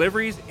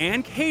 Deliveries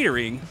and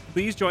catering.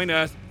 Please join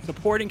us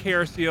supporting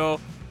KRCL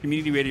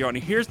Community Radio. And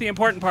here's the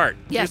important part.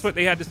 Yes. Here's what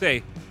they had to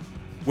say.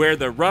 Where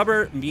the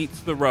rubber meets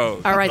the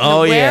road. All right.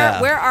 So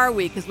where are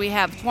we? Because we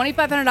have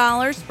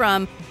 $2,500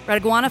 from Red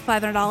Iguana,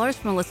 $500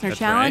 from a listener That's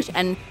challenge, right.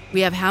 and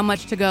we have how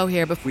much to go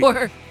here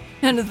before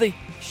end of the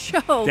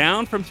show?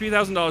 Down from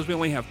 $3,000, we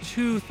only have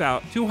 $200 to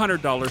go.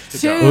 $200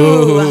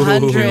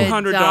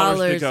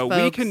 to go.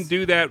 folks. We can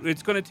do that.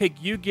 It's going to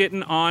take you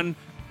getting on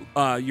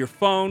your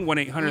phone,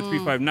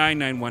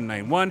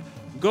 1-800-359-9191.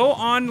 go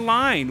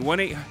online.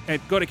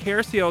 Go to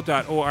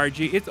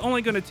carecl.org. It's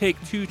only going to take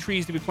 2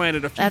 trees to be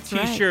planted, a few That's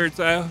right. T-shirts,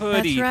 a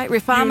hoodie. That's right. you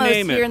Rifamo's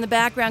name here it. in the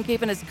background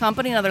keeping us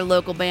company. Another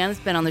local band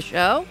that's been on the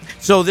show.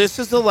 So this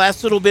is the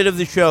last little bit of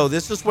the show.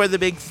 This is where the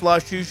big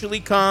flush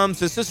usually comes.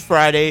 This is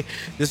Friday.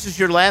 This is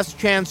your last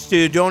chance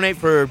to donate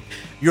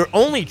your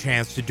only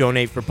chance to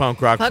donate for Punk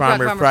Rock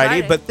Farmer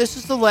Friday. But this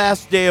is the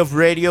last day of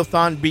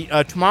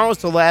Radiothon. Tomorrow's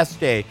the last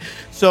day.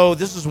 So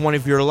this is one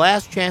of your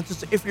last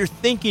chances if you're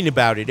thinking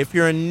about it. If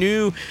you're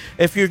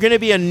going to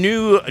be a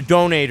new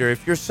donator,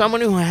 if you're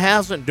someone who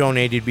hasn't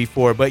donated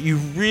before, but you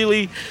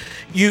really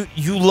you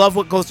love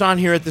what goes on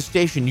here at the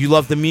station. You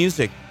love the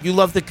music. You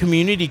love the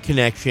community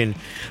connection.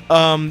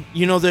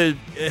 The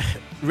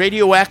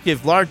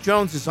Radioactive, Lard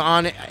Jones is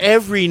on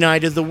every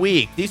night of the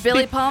week.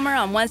 Billy Palmer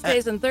on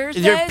Wednesdays and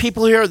Thursdays. There are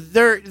people here.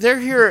 They're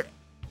here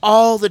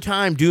all the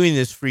time doing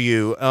this for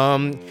you.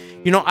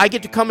 I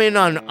get to come in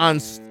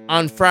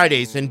on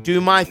Fridays and do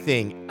my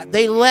thing.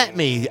 They let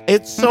me.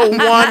 It's so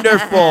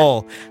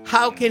wonderful.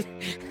 How can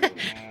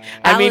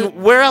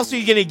where else are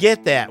you going to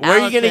get that? Where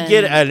are you going to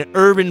get an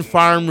urban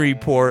farm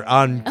report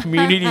on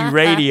community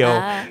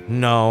radio?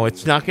 No,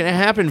 it's not going to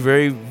happen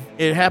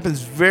It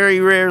happens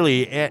very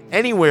rarely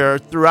anywhere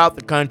throughout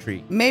the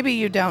country. Maybe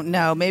you don't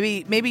know.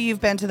 Maybe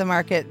you've been to the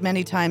market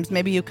many times.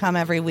 Maybe you come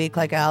every week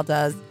like Al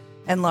does,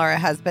 and Laura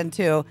has been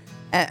too.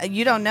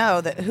 You don't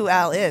know who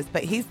Al is,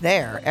 but he's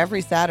there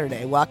every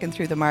Saturday walking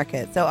through the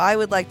market. So I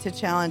would like to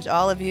challenge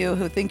all of you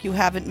who think you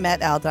haven't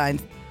met Aldine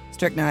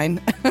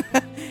Strychnine.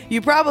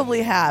 You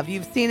probably have.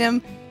 You've seen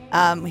him.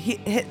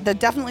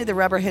 Definitely the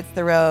rubber hits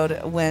the road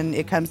when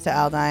it comes to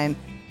Aldine.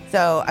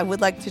 So I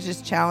would like to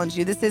just challenge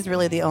you. This is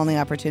really the only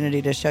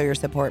opportunity to show your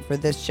support for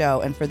this show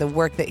and for the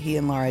work that he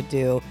and Laura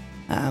do.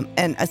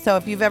 So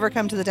if you've ever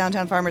come to the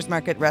Downtown Farmers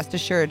Market, rest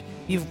assured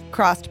you've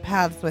crossed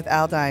paths with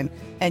Aldine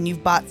and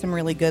you've bought some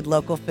really good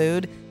local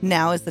food.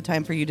 Now is the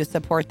time for you to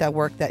support that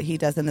work that he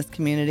does in this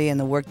community and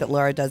the work that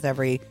Laura does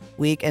every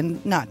week.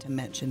 And not to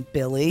mention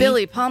Billy.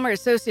 Billy Palmer,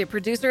 associate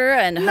producer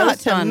and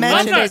host on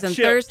Wednesdays and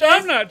Thursdays.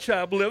 I'm not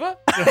chop liver.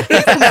 He's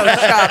no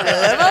chop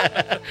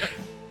liver.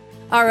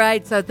 All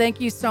right, so thank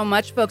you so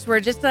much, folks.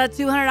 We're just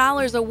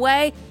 $200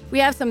 away. We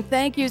have some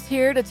thank yous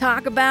here to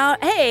talk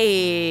about.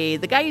 Hey,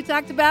 the guy you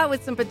talked about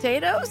with some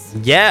potatoes?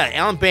 Yeah,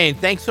 Alan Bain.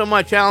 Thanks so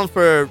much, Alan,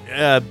 for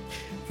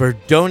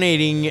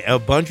donating a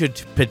bunch of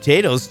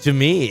potatoes to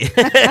me.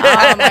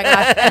 Oh, my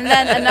gosh. And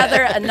then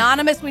another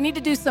anonymous. We need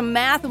to do some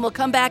math, and we'll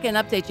come back and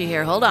update you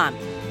here. Hold on.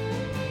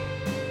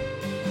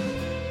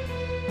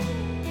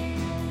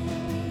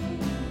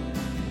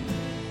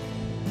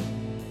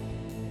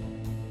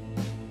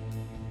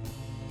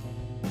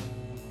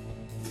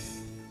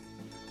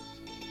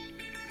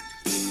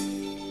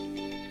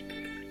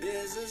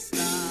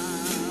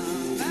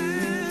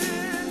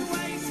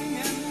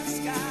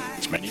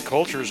 Many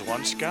cultures,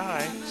 one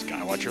sky.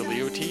 Skywatcher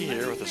Leo T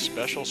here with a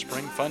special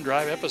Spring Fun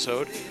Drive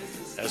episode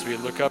as we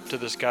look up to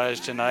the skies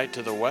tonight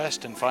to the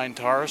west and find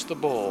Taurus the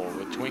Bull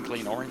with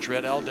twinkling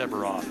orange-red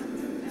Aldebaran.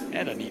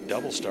 And a neat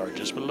double star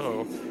just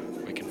below.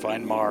 We can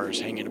find Mars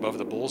hanging above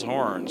the Bull's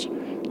horns.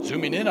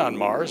 Zooming in on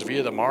Mars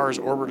via the Mars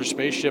Orbiter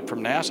spaceship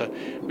from NASA,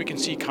 we can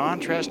see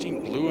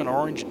contrasting blue and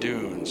orange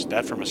dunes.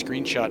 That from a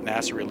screenshot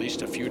NASA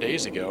released a few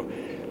days ago.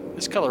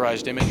 This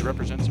colorized image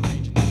represents a region.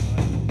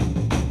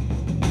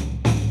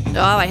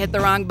 Oh, I hit the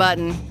wrong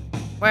button.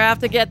 We're going to have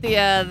to get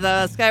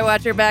the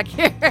Skywatcher back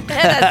here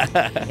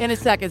in a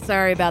second.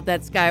 Sorry about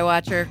that,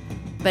 Skywatcher.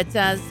 But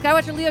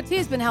Skywatcher Leo T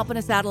has been helping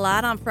us out a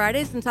lot on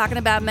Fridays and talking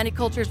about Many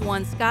Cultures,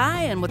 One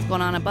Sky and what's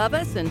going on above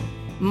us and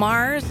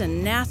Mars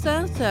and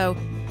NASA. So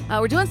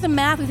we're doing some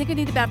math. We think we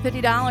need about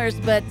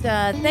 $50. But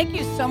thank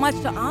you so much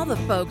to all the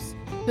folks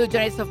who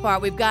donated so far.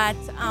 We've got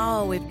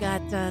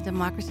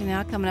Democracy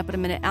Now! Coming up in a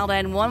minute.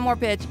 Aldine, one more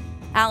pitch.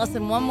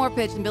 Allison, one more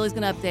pitch, and Billy's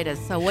going to update us.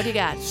 So what do you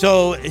got?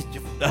 So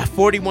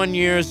 41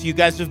 years, you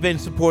guys have been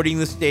supporting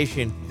the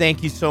station.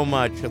 Thank you so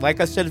much.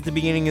 Like I said at the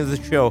beginning of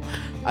the show,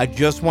 I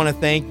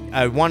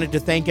wanted to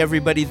thank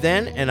everybody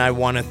then, and I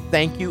want to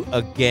thank you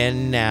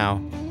again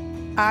now.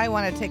 I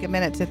want to take a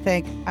minute to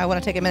thank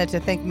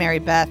Mary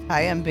Beth.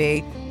 Hi,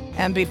 MB.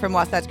 MB from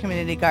Wasatch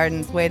Community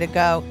Gardens. Way to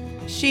go.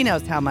 She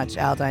knows how much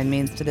Aldine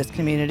means to this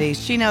community.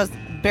 She knows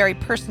very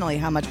personally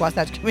how much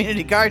Wasatch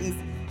Community Gardens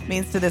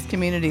means to this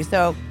community.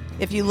 So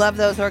if you love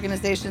those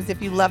organizations,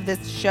 if you love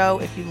this show,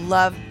 if you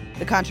love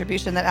the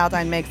contribution that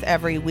Aldine makes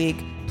every week,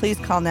 please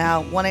call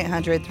now,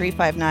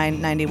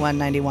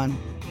 1-800-359-9191.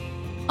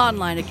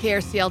 Online at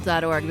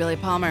krcl.org, Billy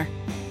Palmer.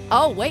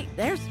 Oh, wait,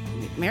 there's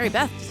Mary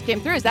Beth just came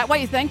through. Is that why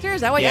you thanked her?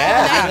 Is that why you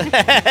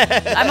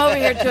I'm over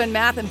here doing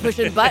math and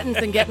pushing buttons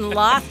and getting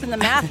lost in the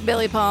math,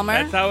 Billy Palmer.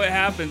 That's how it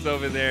happens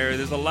over there.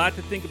 There's a lot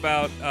to think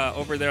about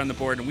over there on the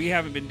board, and we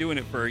haven't been doing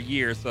it for a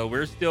year, so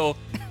we're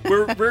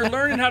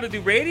learning how to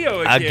do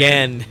radio again.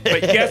 Again.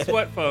 But guess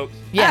what, folks?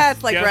 Yeah,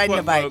 it's like riding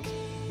a bike. Folks?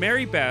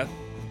 Mary Beth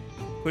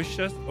pushed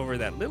us over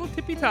that little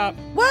tippy top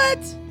What?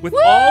 with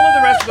all of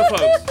the rest of the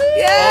folks.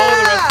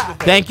 Yeah.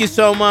 Thank you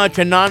so much,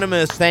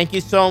 Anonymous. Thank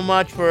you so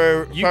much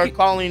for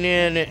calling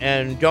in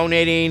and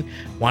donating.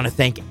 Want to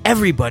thank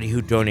everybody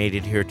who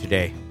donated here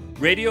today.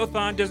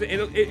 Radiothon doesn't,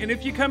 and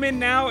if you come in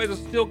now, it'll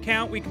still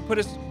count. We can put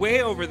us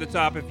way over the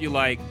top if you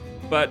like,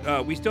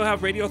 but we still have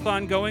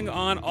Radiothon going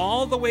on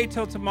all the way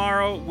till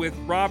tomorrow with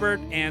Robert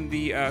and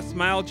the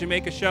Smile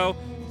Jamaica show.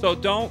 So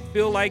don't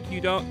feel like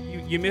you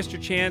missed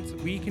your chance.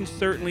 We can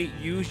certainly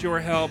use your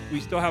help. We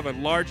still have a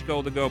large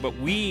goal to go, but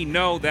we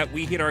know that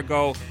we hit our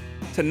goal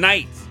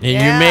tonight. And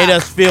you made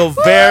us feel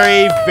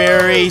very,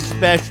 very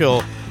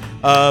special.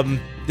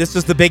 This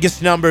is the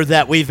biggest number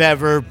that we've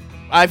ever.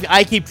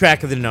 I keep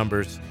track of the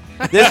numbers.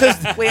 This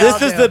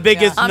is the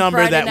biggest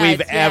number that we've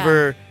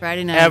ever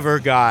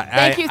got.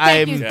 Thank you,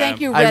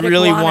 I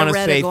really want to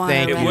say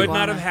thank you. It would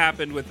not have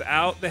happened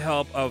without the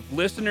help of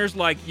listeners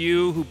like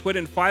you who put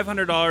in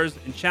 $500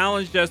 and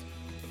challenged us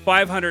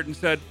 $500 and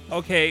said,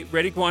 okay,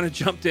 Red Iguana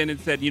jumped in and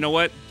said, you know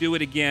what, do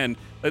it again.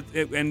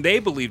 And they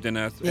believed in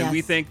us, and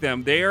we thank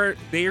them.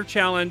 Their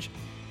challenge,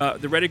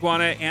 the Red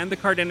Iguana and the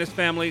Cardenas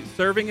family,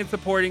 serving and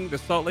supporting the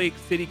Salt Lake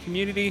City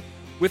community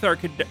with our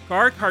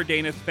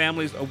Cardenas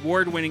family's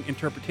award-winning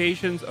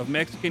interpretations of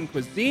Mexican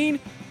cuisine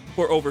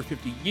for over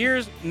 50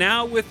 years,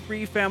 now with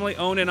 3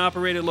 family-owned and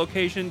operated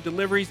location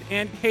deliveries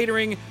and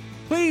catering.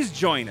 Please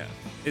join us,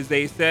 as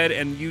they said,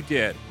 and you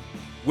did.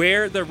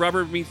 Where the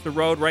rubber meets the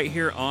road, right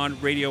here on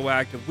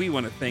Radioactive. We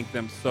want to thank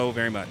them so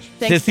very much.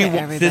 Sissy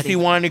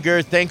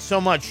Weiniger, thanks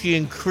so much. She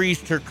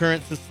increased her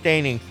current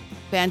sustaining.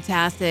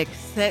 Fantastic.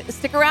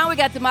 Stick around. We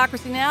got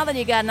Democracy Now! Then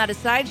you got Not a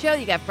Sideshow.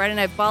 You got Friday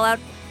Night Fallout.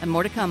 And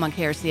more to come on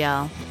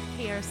KRCL.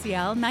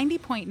 KRCL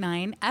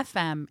 90.9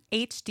 FM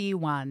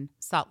HD1,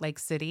 Salt Lake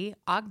City,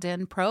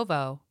 Ogden,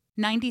 Provo.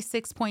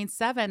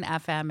 96.7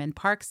 FM in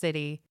Park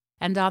City.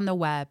 And on the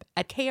web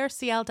at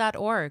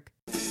krcl.org.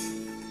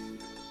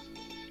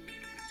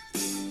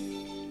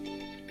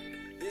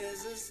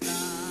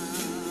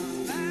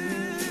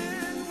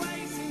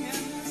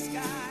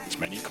 It's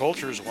many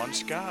cultures, one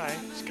sky.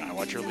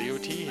 Skywatcher Leo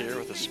T here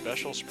with a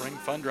special Spring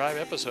Fun Drive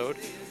episode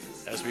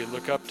as we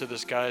look up to the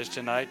skies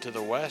tonight to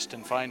the west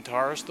and find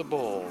Taurus the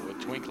Bull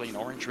with twinkling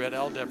orange-red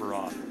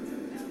Aldebaran.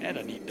 And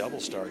a neat double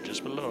star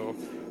just below.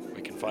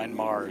 We can find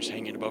Mars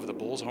hanging above the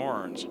Bull's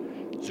horns.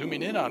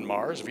 Zooming in on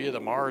Mars via the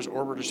Mars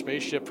Orbiter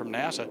spaceship from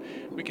NASA,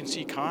 we can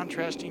see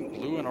contrasting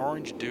blue and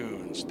orange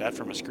dunes. That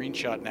from a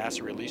screenshot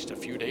NASA released a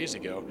few days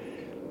ago.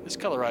 This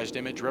colorized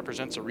image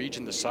represents a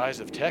region the size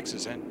of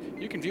Texas,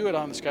 and you can view it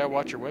on the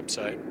Skywatcher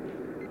website.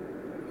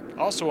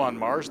 Also on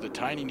Mars, the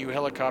tiny new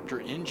helicopter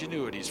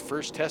Ingenuity's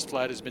first test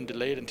flight has been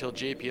delayed until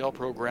JPL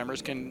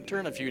programmers can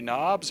turn a few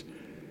knobs.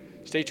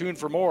 Stay tuned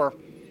for more.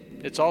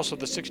 It's also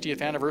the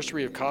 60th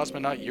anniversary of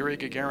cosmonaut Yuri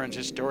Gagarin's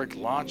historic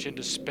launch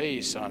into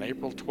space on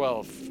April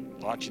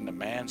 12th, launching the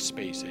manned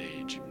space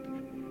age.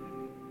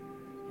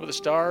 Well, the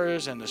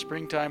stars and the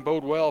springtime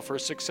bode well for a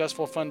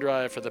successful fun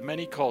drive for the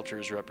many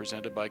cultures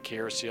represented by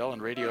KRCL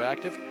and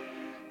Radioactive.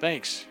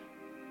 Thanks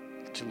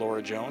to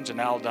Laura Jones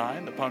and Al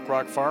Dine, the punk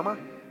rock farmer.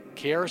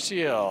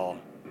 KRCL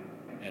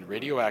and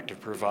Radioactive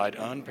provide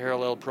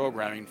unparalleled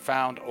programming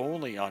found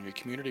only on your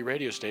community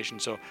radio station.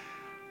 So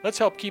let's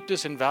help keep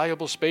this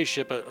invaluable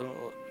spaceship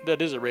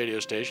that is a radio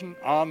station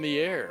on the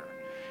air.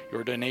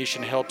 Your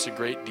donation helps a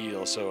great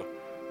deal. So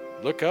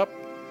look up,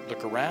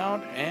 look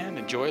around, and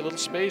enjoy a little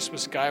space with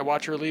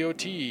Skywatcher Leo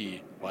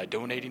T by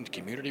donating to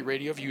Community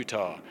Radio of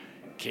Utah,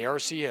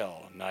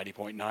 KRCL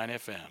 90.9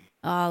 FM.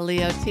 Oh,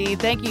 Leo T,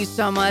 thank you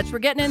so much. We're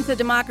getting into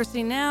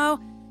Democracy Now!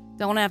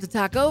 Don't have to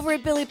talk over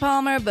it, Billy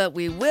Palmer, but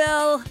we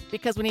will,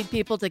 because we need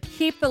people to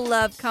keep the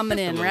love coming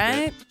in,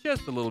 right?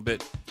 Just a little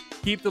bit.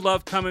 Keep the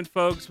love coming,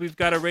 folks. We've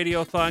got a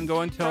radiothon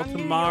going till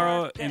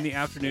tomorrow in the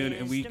afternoon,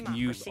 and we can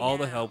use all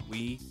the help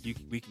we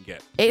can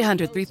get.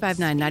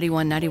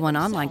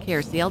 800-359-9191 online,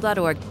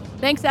 krcl.org.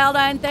 Thanks,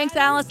 Aldine. Thanks,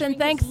 Allison.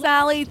 Thanks,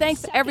 Sally.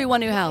 Thanks,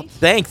 everyone who helped.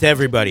 Thanks,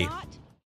 everybody.